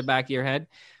sticks in the back of your head,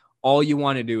 all you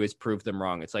want to do is prove them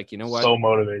wrong. It's like, you know what? So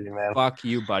motivating, man. Fuck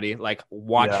you, buddy. Like,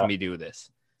 watch me do this.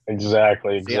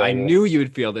 Exactly. See, I knew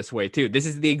you'd feel this way too. This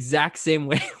is the exact same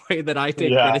way that I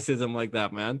take criticism like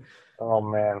that, man. Oh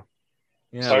man.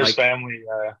 Yeah, Star's family,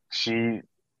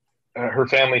 her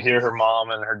family here, her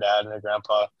mom and her dad and her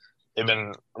grandpa, they've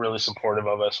been really supportive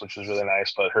of us, which is really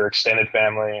nice. But her extended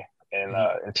family in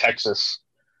Texas,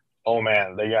 oh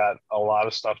man, they got a lot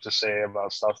of stuff to say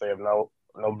about stuff they have no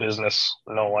business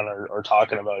knowing or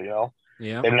talking about, you know.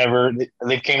 Yeah.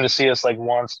 They came to see us like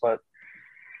once, but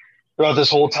throughout this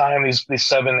whole time, these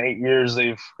 7-8 years,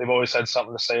 they've always had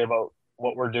something to say about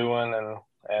what we're doing,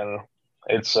 and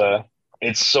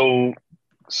it's so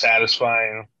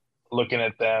satisfying looking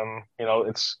at them. You know,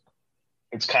 it's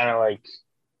kind of like,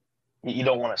 you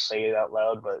don't want to say it out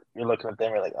loud, but you're looking at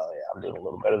them, you're like, oh yeah, I'm doing a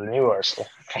little better than you are, so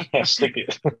I can't stick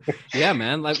it. Yeah,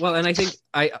 man. Like, well, and I think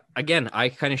I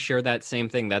kind of share that same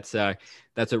thing. That's what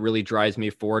really drives me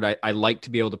forward. I like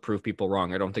to be able to prove people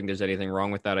wrong. I don't think there's anything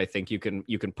wrong with that. I think you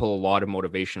can pull a lot of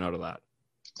motivation out of that.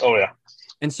 Oh yeah.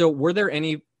 And so, were there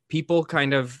any people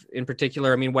kind of in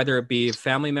particular, I mean, whether it be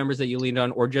family members that you leaned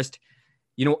on or just,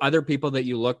 you know, other people that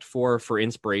you looked for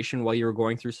inspiration while you were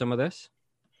going through some of this?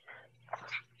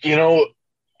 You know,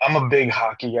 I'm a big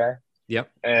hockey guy.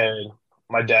 Yep. And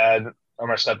my dad, or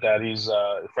my stepdad, he's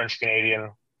French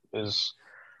Canadian, is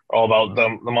all about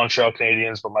the Montreal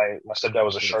Canadiens, but my stepdad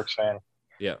was a Sharks fan.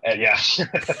 Yeah. And yeah.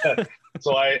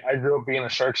 So I grew up being a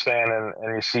Sharks fan,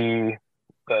 and you see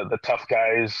the tough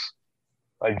guys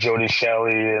like Jody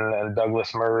Shelley and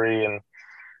Douglas Murray and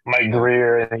Mike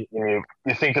Greer, and you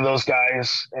think of those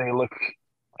guys and you look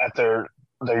at their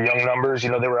young numbers. You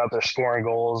know, they were out there scoring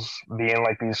goals, being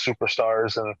like these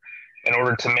superstars, and in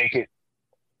order to make it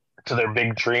to their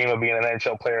big dream of being an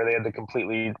NHL player, they had to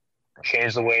completely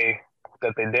change the way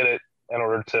that they did it in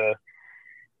order to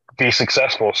be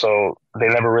successful. So they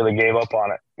never really gave up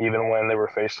on it, even when they were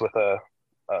faced with a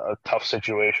tough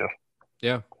situation.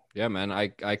 Yeah, man.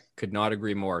 I could not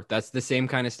agree more. That's the same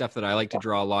kind of stuff that I like to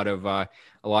draw a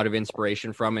lot of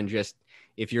inspiration from. And just,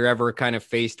 if you're ever kind of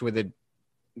faced with it,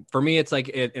 for me, it's like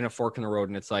in a fork in the road,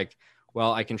 and it's like,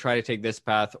 well, I can try to take this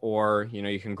path, or, you know,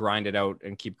 you can grind it out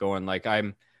and keep going. Like,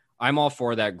 I'm all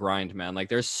for that grind, man. Like,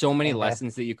 there's so many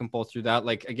lessons that you can pull through that.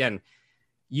 Like, again,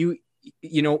 you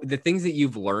know, the things that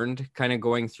you've learned kind of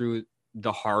going through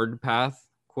the hard path,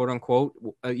 quote unquote,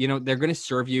 you know, they're going to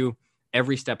serve you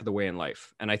every step of the way in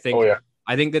life. And I think,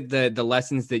 I think that the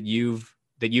lessons that you've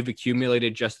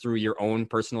accumulated just through your own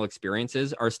personal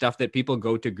experiences are stuff that people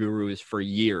go to gurus for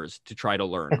years to try to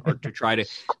learn, or to try to,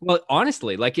 well,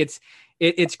 honestly, like,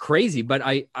 it's crazy, but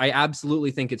I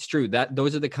absolutely think it's true that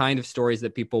those are the kind of stories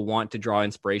that people want to draw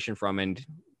inspiration from. And,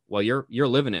 well, you're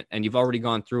living it, and you've already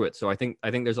gone through it. So I think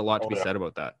there's a lot to be said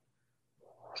about that.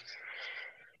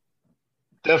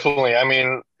 Definitely. I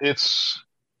mean, it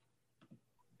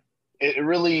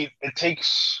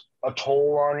takes a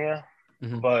toll on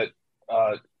you, but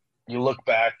you look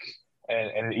back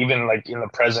and even like in the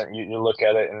present, you look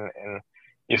at it and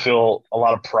you feel a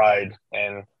lot of pride.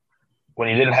 And when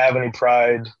you didn't have any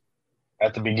pride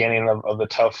at the beginning of the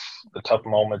tough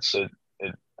moments, it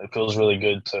feels really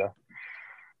good to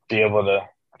be able to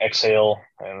exhale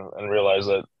and realize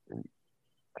that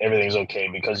everything's okay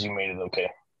because you made it okay.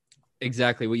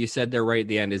 Exactly. What you said there right at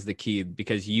the end is the key,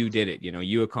 because you did it, you know,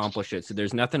 you accomplished it. So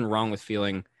there's nothing wrong with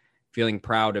feeling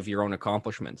proud of your own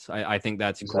accomplishments. I think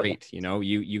that's great. You know,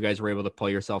 you guys were able to pull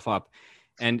yourself up.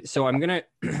 And so I'm going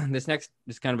to, this next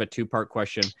is kind of a 2-part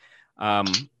question. I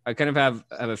kind of have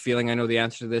a feeling I know the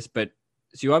answer to this, but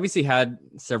so you obviously had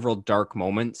several dark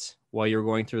moments while you were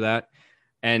going through that.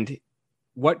 And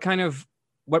what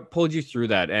pulled you through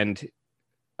that? And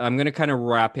I'm going to kind of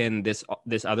wrap in this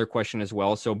other question as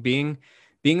well. So being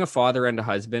a father and a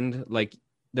husband, like,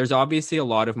 there's obviously a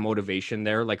lot of motivation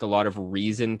there, like a lot of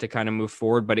reason to kind of move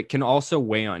forward, but it can also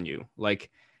weigh on you. Like,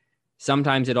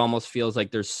 sometimes it almost feels like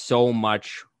there's so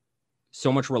much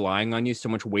relying on you, so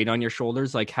much weight on your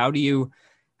shoulders. Like, how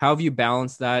have you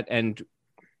balanced that? And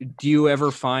do you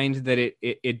ever find that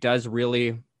it does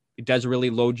really it does really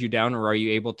load you down, or are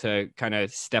you able to kind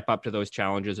of step up to those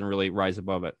challenges and really rise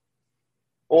above it?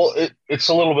 Well, it's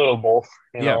a little bit of both,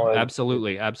 you Yeah, know.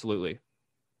 absolutely. Absolutely.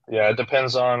 Yeah, it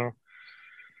depends on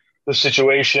the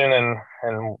situation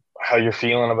and how you're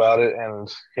feeling about it. And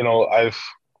you know, I've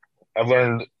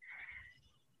learned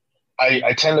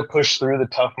I tend to push through the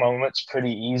tough moments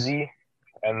pretty easy,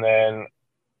 and then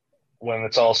when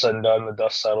it's all said and done, the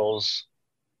dust settles,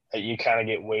 you kind of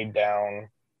get weighed down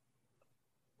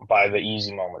by the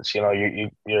easy moments. You know,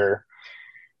 you're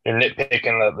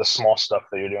nitpicking the small stuff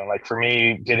that you're doing. Like for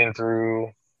me, getting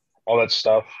through all that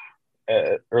stuff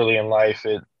early in life,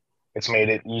 it's made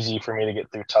it easy for me to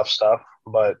get through tough stuff.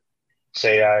 But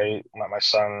say my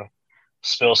son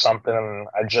spills something and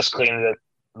I just cleaned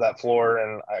that floor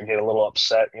and I get a little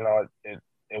upset, you know,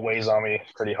 it weighs on me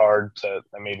pretty hard to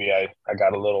and maybe I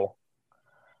got a little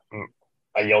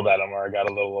I yelled at him or I got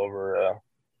a little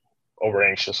over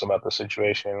anxious about the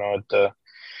situation. You know, it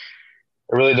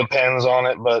really depends on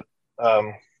it, but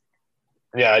um,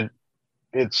 yeah,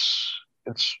 it's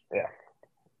yeah,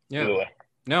 Yeah. either way.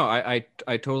 No, I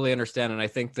totally understand. And I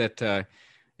think that,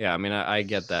 yeah, I mean, I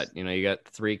get that. You know, you got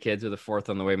 3 kids with a 4th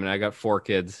on the way. I mean, I got 4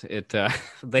 kids.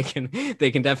 They can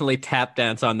definitely tap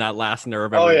dance on that last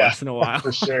nerve Oh every yeah, once in a while.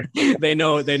 for sure. They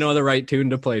know the right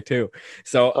tune to play too.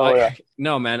 So Oh yeah.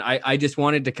 no, man, I just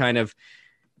wanted to kind of,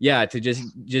 yeah, to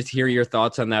just hear your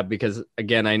thoughts on that, because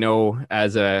again, I know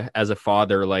as a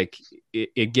father, like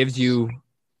it gives you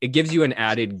an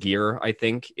added gear, I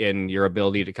think, in your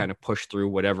ability to kind of push through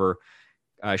whatever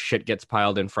shit gets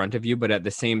piled in front of you. But at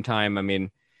the same time, I mean,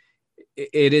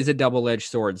 it is a double-edged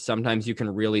sword. Sometimes you can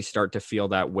really start to feel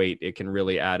that weight. It can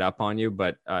really add up on you.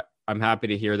 But I'm happy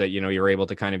to hear that, you know, you're able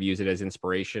to kind of use it as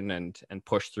inspiration and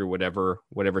push through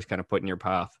whatever's kind of put in your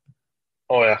path.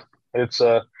 Oh yeah. It's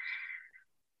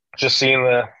just seeing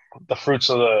the fruits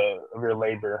of your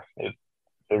labor. It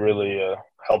really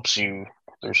helps you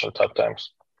through some tough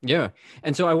times. Yeah.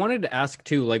 And so I wanted to ask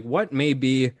too, like, what may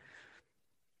be,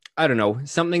 I don't know,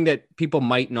 something that people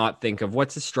might not think of.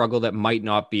 What's a struggle that might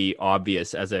not be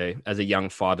obvious as a young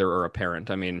father or a parent?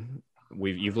 I mean,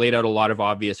 you've laid out a lot of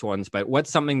obvious ones, but what's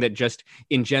something that just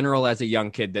in general as a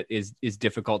young kid that is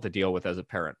difficult to deal with as a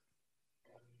parent?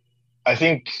 I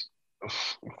think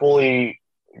fully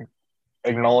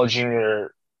acknowledging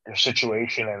your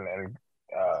situation and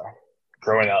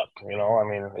growing up. You know, I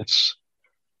mean, it's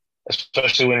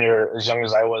especially when you're as young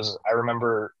as I was. I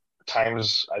remember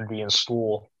times I'd be in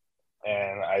school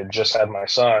and I just had my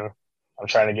son. I'm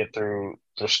trying to get through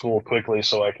school quickly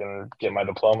so I can get my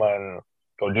diploma and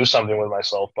go do something with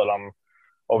myself. But I'm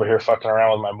over here fucking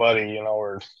around with my buddy. You know,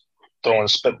 we're throwing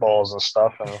spitballs and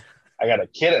stuff, and I got a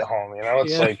kid at home. You know,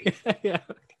 it's Yeah. like Yeah.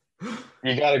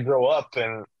 you got to grow up,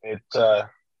 and it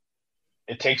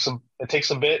takes a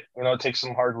bit. You know, it takes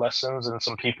some hard lessons and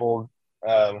some people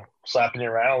slapping you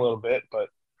around a little bit. But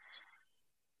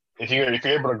if you're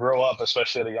able to grow up,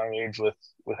 especially at a young age with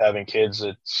having kids,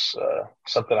 it's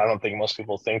something I don't think most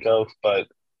people think of, but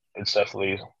it's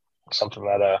definitely something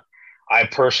that I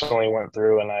personally went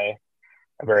through, and I'm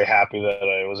very happy that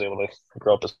I was able to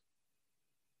grow up as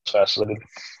fast as I did.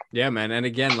 Yeah, man. And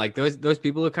again, like those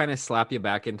people who kind of slap you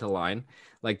back into line,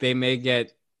 like they may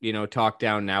get, you know, talked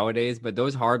down nowadays, but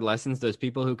those hard lessons, those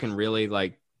people who can really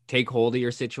like take hold of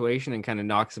your situation and kind of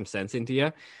knock some sense into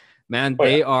you, man, Oh yeah.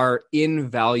 they are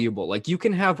invaluable. Like you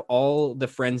can have all the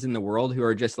friends in the world who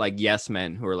are just like yes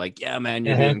men, who are like, yeah, man,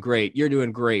 you're Mm-hmm. doing great. You're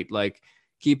doing great. Like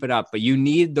keep it up. But you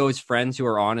need those friends who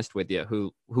are honest with you,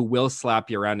 who will slap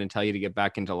you around and tell you to get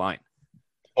back into line.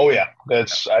 Oh yeah,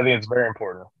 that's I think it's very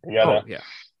important. You Oh gotta. yeah.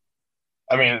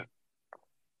 I mean,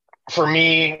 for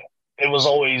me, it was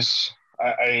always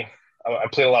I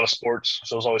played a lot of sports,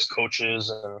 so it was always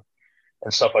coaches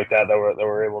and stuff like that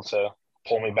were able to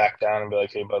pull me back down and be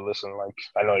like, hey, bud, listen, like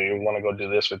I know you want to go do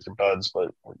this with your buds, but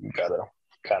you gotta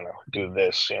kind of do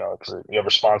this, you know, because you have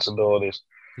responsibilities.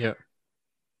 Yeah.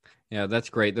 Yeah, that's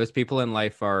great. Those people in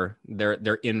life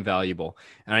they're invaluable.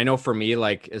 And I know for me,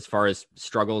 like as far as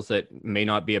struggles that may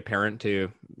not be apparent to,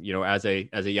 you know, as a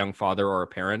young father or a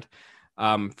parent,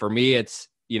 for me it's,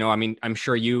 you know, I mean, I'm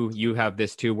sure you have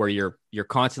this too, where you're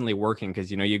constantly working because,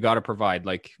 you know, you got to provide,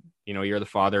 like, you know, you're the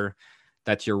father,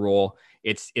 that's your role.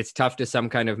 It's tough to it's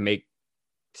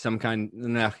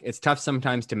tough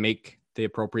sometimes to make the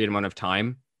appropriate amount of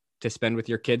time to spend with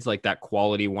your kids, like that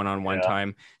quality one-on-one Yeah.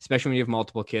 time, especially when you have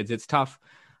multiple kids. It's tough.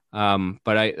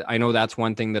 But I know that's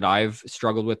one thing that I've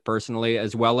struggled with personally,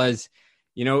 as well as,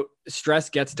 you know, stress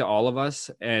gets to all of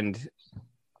us. And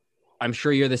I'm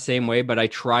sure you're the same way, but I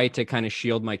try to kind of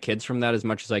shield my kids from that as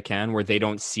much as I can, where they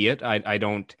don't see it. I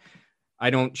don't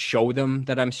show them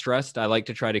that I'm stressed. I like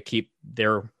to try to keep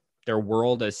their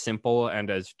world as simple and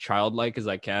as childlike as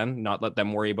I can, not let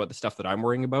them worry about the stuff that I'm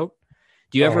worrying about.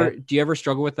 Do you ever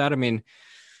struggle with that? I mean,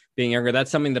 being younger,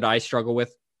 that's something that I struggle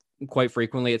with quite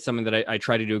frequently. It's something that I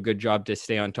try to do a good job to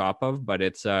stay on top of, but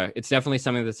it's definitely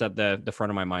something that's at the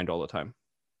front of my mind all the time.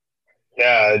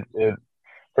 Yeah,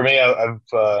 for me, I've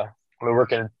been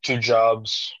working 2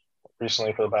 jobs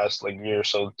recently for the past like year,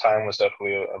 so time was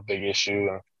definitely a big issue,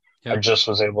 and I Yep. just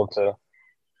was able to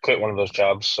quit one of those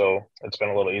jobs, so it's been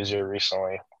a little easier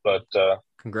recently. But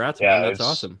Congrats, man. yeah, That's it's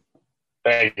awesome.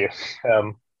 thank you.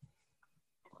 Um,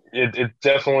 it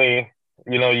definitely,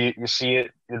 you see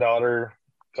it. Your daughter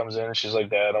comes in, she's like,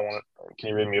 "Dad, I want. Can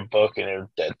you read me a book?" And you're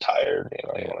dead tired. You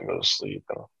Yeah. want to go to sleep.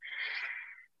 And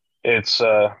it's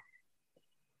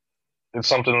it's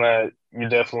something that you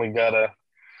definitely gotta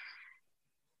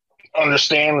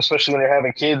understand, especially when you're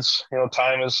having kids.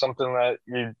 Time is something that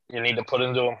you need to put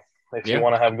into them if you Yeah.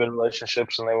 want to have good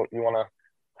relationships, and you want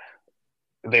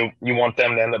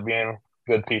them to end up being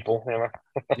good people.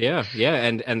 Yeah, yeah,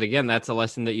 and again, that's a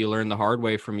lesson that you learn the hard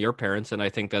way from your parents, and I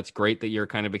think that's great that you're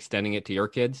kind of extending it to your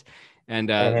kids. And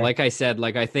Hmm. like I said,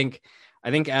 like I think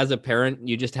as a parent,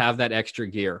 you just have that extra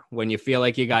gear. When you feel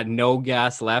like you got no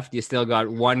gas left, you still got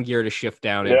one gear to shift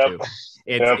down Yep, into.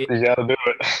 It's yep. it, You got to do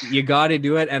it. you got to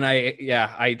do it, and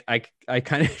I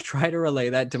kind of try to relay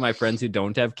that to my friends who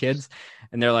don't have kids,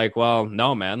 and they're like, well,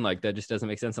 no, man, like that just doesn't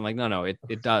make sense. I'm like, no,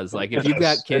 it does. Like if It you've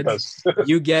got does. It kids, does.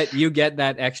 you get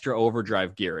that extra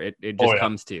overdrive gear. It Oh just yeah.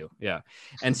 comes to you. Yeah.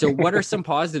 And so what are some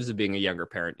positives of being a younger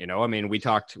parent? I mean, we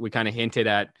kind of hinted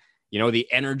at the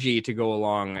energy to go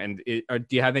along, and do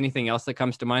you have anything else that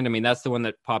comes to mind? I mean, that's the one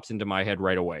that pops into my head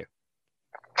right away.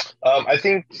 I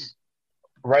think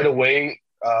right away,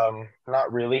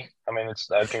 not really. I mean,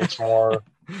 I think it's more.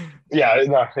 Yeah,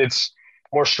 no, it's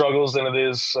more struggles than it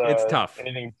is It's tough.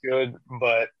 anything good.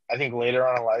 But I think later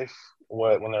on in life,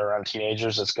 when they're around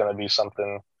teenagers, it's going to be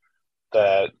something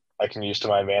that I can use to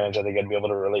my advantage. I think I'd be able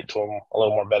to relate to them a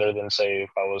little more better than say if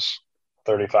I was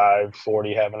 35,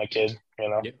 40 having a kid.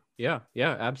 Yeah, yeah,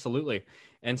 yeah, absolutely.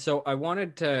 And so I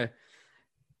wanted to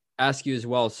ask you as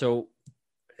well. So,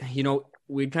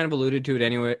 we kind of alluded to it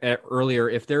anyway earlier.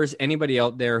 If there's anybody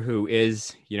out there who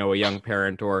is, a young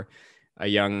parent or a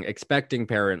young expecting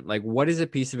parent, like what is a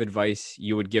piece of advice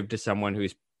you would give to someone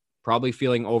who's probably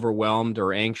feeling overwhelmed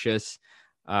or anxious,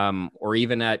 or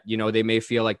even at, they may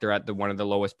feel like they're at one of the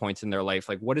lowest points in their life.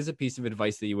 Like, what is a piece of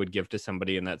advice that you would give to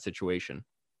somebody in that situation?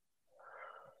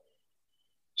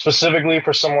 Specifically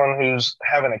for someone who's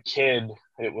having a kid,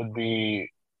 it would be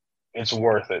it's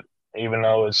worth it, even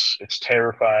though it's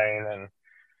terrifying and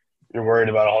you're worried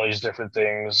about all these different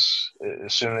things.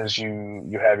 As soon as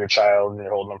you have your child and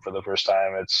you're holding them for the first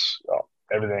time,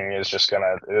 everything is just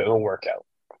it'll work out.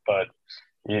 But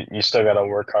you still got to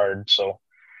work hard. So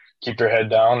keep your head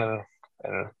down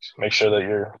and make sure that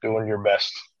you're doing your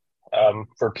best.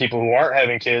 For people who aren't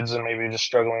having kids and maybe just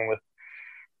struggling with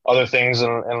other things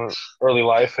in early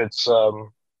life, it's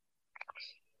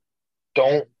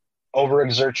don't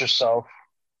overexert yourself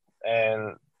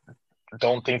and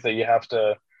don't think that you have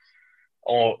to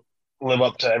oh, live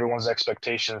up to everyone's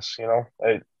expectations.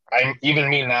 I'm even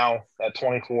me now at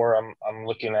 24. I'm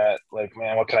looking at like,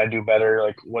 man, what can I do better?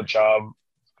 Like, what job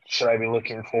should I be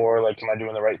looking for? Like, am I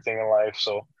doing the right thing in life?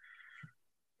 So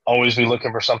always be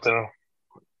looking for something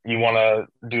you want to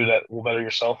do that will better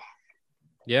yourself.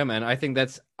 Yeah, man. I think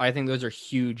those are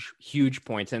huge, huge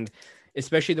points. And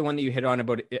especially the one that you hit on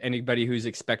about anybody who's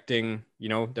expecting,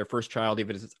 their first child,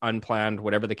 even if it's unplanned,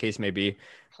 whatever the case may be.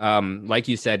 Like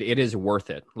you said, it is worth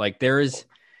it. Like there is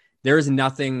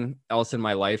nothing else in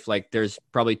my life. Like there's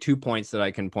probably 2 points that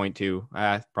I can point to,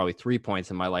 probably 3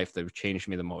 points in my life that have changed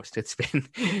me the most. It's been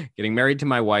getting married to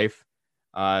my wife,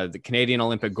 the Canadian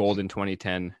Olympic gold in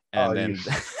 2010, Oh, and you.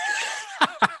 then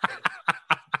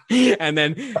and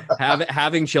then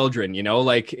having children,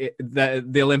 like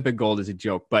the Olympic gold is a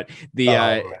joke, but the Oh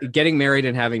man. getting married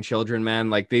and having children, man,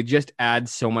 like they just add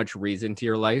so much reason to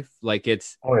your life. Like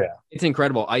Oh yeah. it's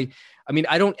incredible. I mean,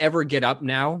 I don't ever get up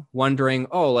now wondering,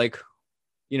 oh, like,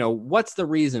 what's the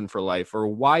reason for life, or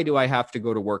why do I have to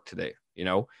go to work today?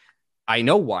 I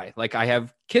know why. Like I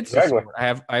have kids to Exactly. support. I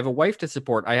have a wife to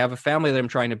support. I have a family that I'm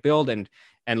trying to build, and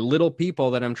little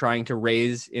people that I'm trying to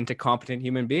raise into competent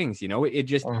human beings. It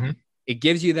just Hmm. it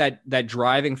gives you that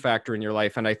driving factor in your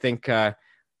life, and I think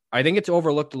it's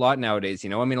overlooked a lot nowadays.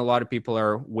 I mean, a lot of people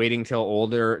are waiting till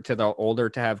older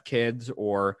to have kids,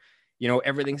 or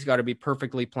everything's got to be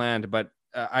perfectly planned. But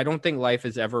I don't think life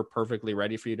is ever perfectly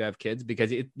ready for you to have kids,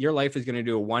 because your life is going to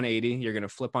do a 180. You're going to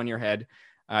flip on your head.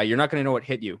 You're not going to know what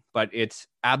hit you, but it's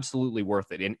absolutely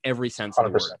worth it in every sense of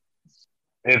the word.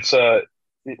 100%. It's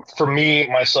for me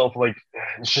myself, like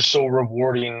it's just so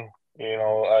rewarding.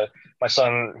 My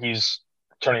son, he's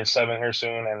turning 7 here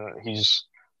soon, and he's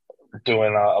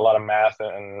doing a lot of math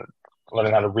and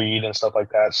learning how to read and stuff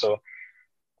like that. So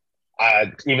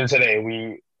even today,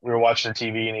 we were watching the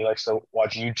TV, and he likes to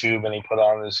watch YouTube, and he put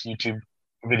on this YouTube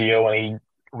video, and he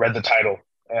read the title,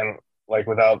 and like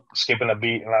without skipping a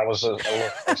beat, and I was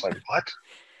like, what?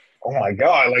 Oh my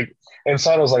god! Like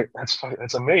inside, I was like,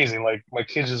 that's amazing. Like my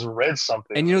kid just read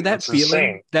And something. that That's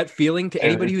insane. feeling to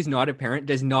And anybody who's not a parent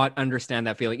does not understand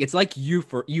that feeling. It's like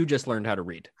you just learned how to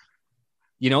read.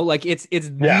 Like it's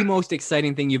yeah, the most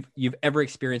exciting thing you've ever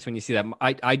experienced when you see that.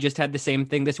 I just had the same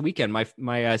thing this weekend.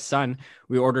 My son,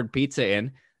 we ordered pizza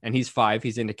in, and he's 5,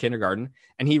 he's into kindergarten,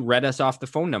 and he read us off the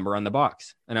phone number on the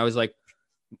box, and I was like,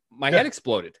 my yeah. head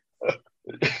exploded.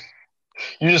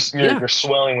 You're Yeah,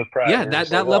 swelling with pride. yeah, You're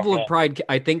just that like, oh level of man, pride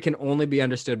I think can only be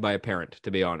understood by a parent,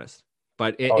 to be honest.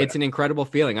 But oh it's yeah, an incredible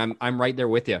feeling. I'm right there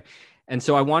with you. And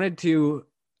so I wanted to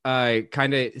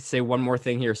kind of say one more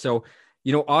thing here. So,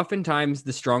 oftentimes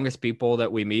the strongest people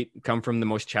that we meet come from the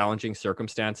most challenging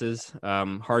circumstances.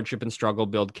 Hardship and struggle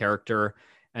build character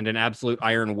and an absolute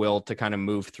iron will to kind of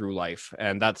move through life.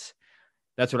 And that's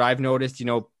what I've noticed.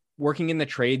 Working in the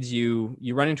trades, you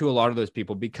run into a lot of those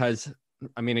people because,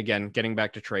 I mean, again, getting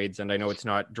back to trades, and I know it's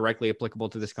not directly applicable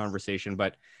to this conversation,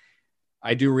 but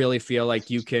I do really feel like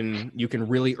you can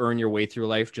really earn your way through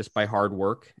life just by hard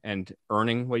work and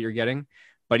earning what you're getting.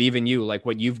 But even you, like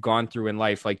what you've gone through in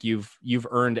life, like you've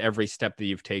earned every step that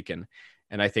you've taken.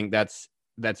 And I think that's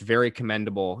very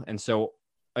commendable. And so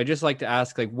I just like to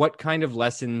ask, like, what kind of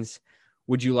lessons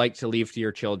would you like to leave to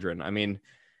your children? I mean,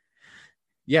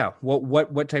 yeah,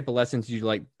 what type of lessons do you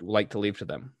like to leave to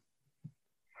them?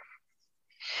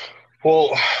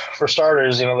 Well, for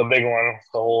starters, the big one,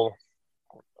 the whole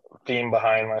theme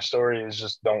behind my story is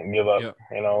just don't give up. Yeah.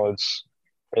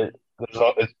 It,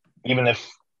 even if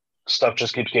stuff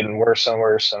just keeps getting worse and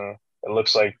worse, and it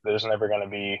looks like there's never going to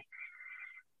be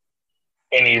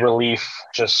any relief,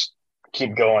 just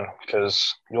keep going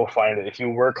because you'll find it. If you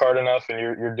work hard enough and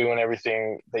you're doing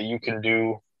everything that you can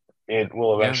do, it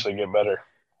will Yeah. eventually get better.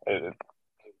 There's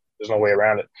no way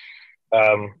around it.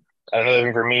 Um, Another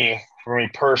thing for me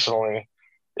personally,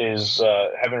 is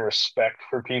having respect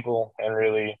for people and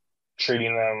really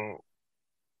treating them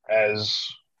as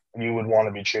you would want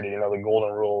to be treated. The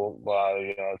golden rule.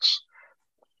 It's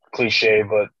cliche,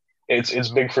 but it's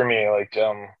big for me. Like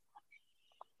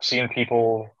seeing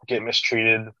people get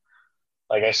mistreated.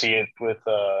 Like I see it with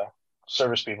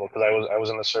service people because I was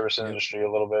in the service Yep. industry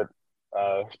a little bit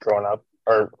growing up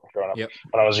Yep.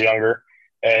 when I was younger,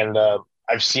 and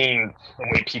I've seen the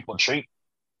way people treat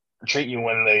you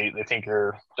when they think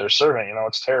you're their servant.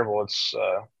 It's terrible.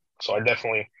 So I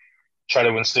definitely try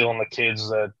to instill in the kids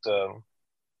that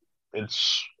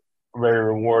it's very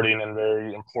rewarding and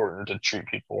very important to treat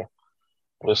people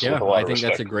with Yeah, a lot I of think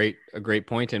that's respect. a great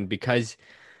point. And because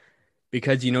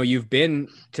you've been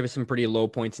to some pretty low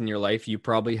points in your life, you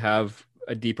probably have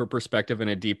a deeper perspective and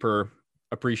a deeper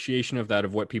appreciation of that,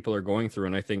 of what people are going through.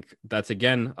 And I think that's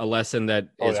again a lesson that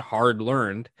Oh is yeah. hard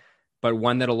learned, but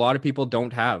one that a lot of people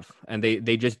don't have. And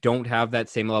they just don't have that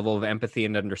same level of empathy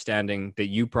and understanding that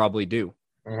you probably do.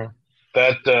 hmm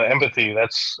That empathy,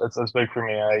 that's big for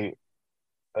me.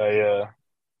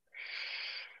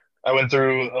 I went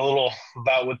through a little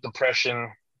bout with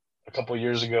depression a couple of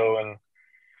years ago, and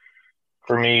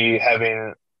for me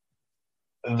having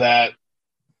that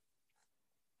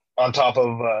on top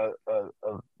of a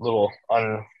little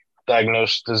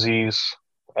undiagnosed disease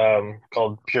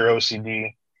called pure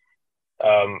OCD.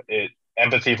 It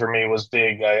Empathy for me was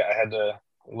big. I had to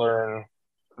learn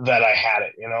that I had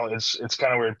it. It's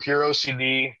kind of weird. Pure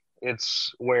OCD.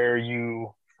 It's where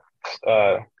you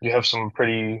have some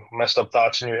pretty messed up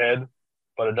thoughts in your head,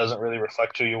 but it doesn't really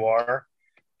reflect who you are.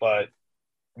 But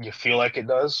you feel like it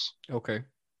does. Okay.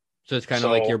 So it's kind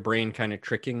of like your So brain kind of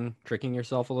tricking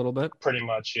yourself a little bit. pretty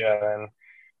much, yeah. And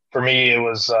for me, it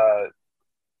was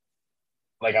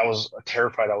like I was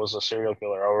terrified I was a serial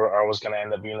killer, or I was going to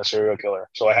end up being a serial killer.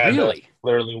 So I had to Really?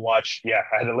 literally watch, yeah,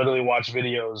 I had to literally watch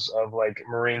videos of like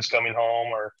Marines coming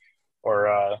home,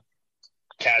 or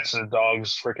cats and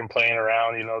dogs freaking playing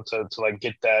around, to like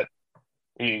get that.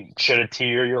 You shed a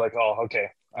tear, you're like, oh, okay,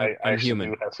 I I'm actually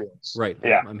do human. have feelings. Right.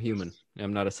 Yeah, I'm human.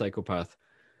 I'm not a psychopath.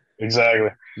 exactly.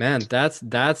 Man, that's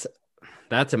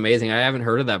amazing. I haven't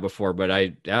heard of that before, but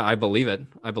yeah, I believe it.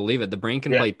 I believe it. The brain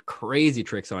can Yeah, play crazy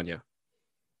tricks on you.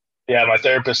 yeah. My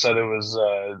therapist said it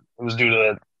was due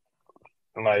to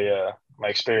my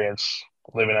experience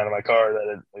living out of my car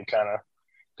that it kind of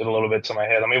did a little bit to my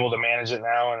head. I'm able to manage it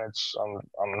now, and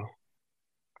I'm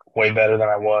way better than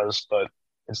I was. But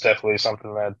it's definitely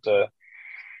something that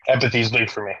empathy is big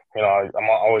for me. I'm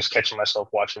always catching myself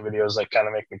watching videos that kind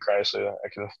of make me cry, so I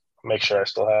can make sure I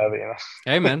still have it.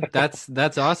 Hey man,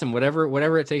 that's awesome.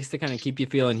 Whatever it takes to kind of keep you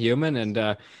feeling human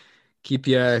and keep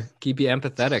you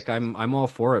empathetic. I'm all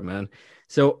for it, man.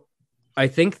 So I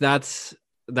think that's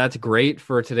great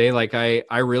for today. Like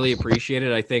I really appreciate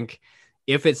it. I think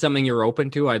if it's something you're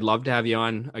open to, I'd love to have you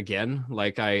on again.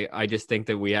 Like I just think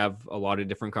that we have a lot of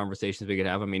different conversations we could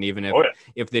have. I mean, even Oh, yeah.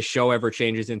 if this show ever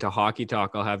changes into hockey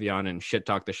talk, I'll have you on and shit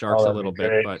talk the Sharks a that'd little be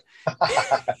bit. great.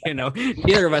 But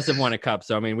neither of us have won a cup,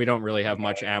 so I mean, we don't really have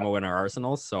much ammo in our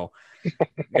arsenals. So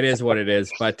it is what it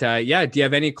is. But yeah, do you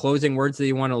have any closing words that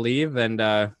you want to leave and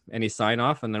any sign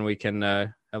off, and then we can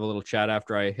have a little chat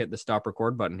after I hit the stop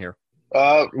record button here?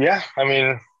 Yeah, I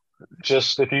mean,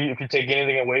 just if you take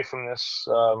anything away from this,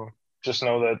 just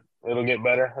know that it'll get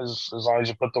better as long as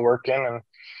you put the work in and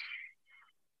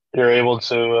you're able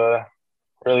to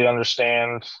really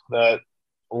understand that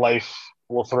life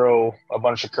will throw a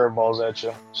bunch of curveballs at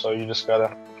you. So you just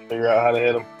gotta figure out how to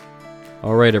hit them.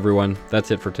 All right, everyone, that's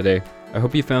it for today. I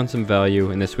hope you found some value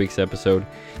in this week's episode.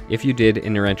 If you did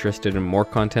and are interested in more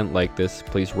content like this,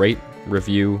 please rate,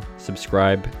 review,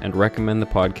 subscribe, and recommend the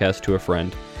podcast to a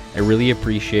friend. I really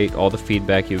appreciate all the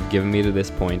feedback you've given me to this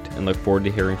point and look forward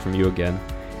to hearing from you again.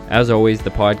 As always, the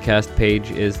podcast page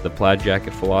is The Plaid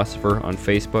Jacket Philosopher on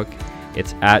Facebook.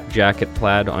 It's at Jacket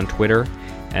Plaid on Twitter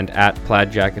and at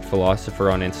Plaid Jacket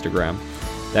Philosopher on Instagram.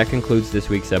 That concludes this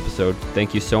week's episode.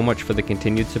 Thank you so much for the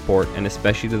continued support, and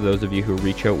especially to those of you who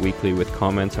reach out weekly with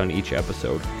comments on each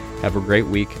episode. Have a great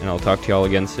week, and I'll talk to y'all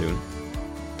again soon.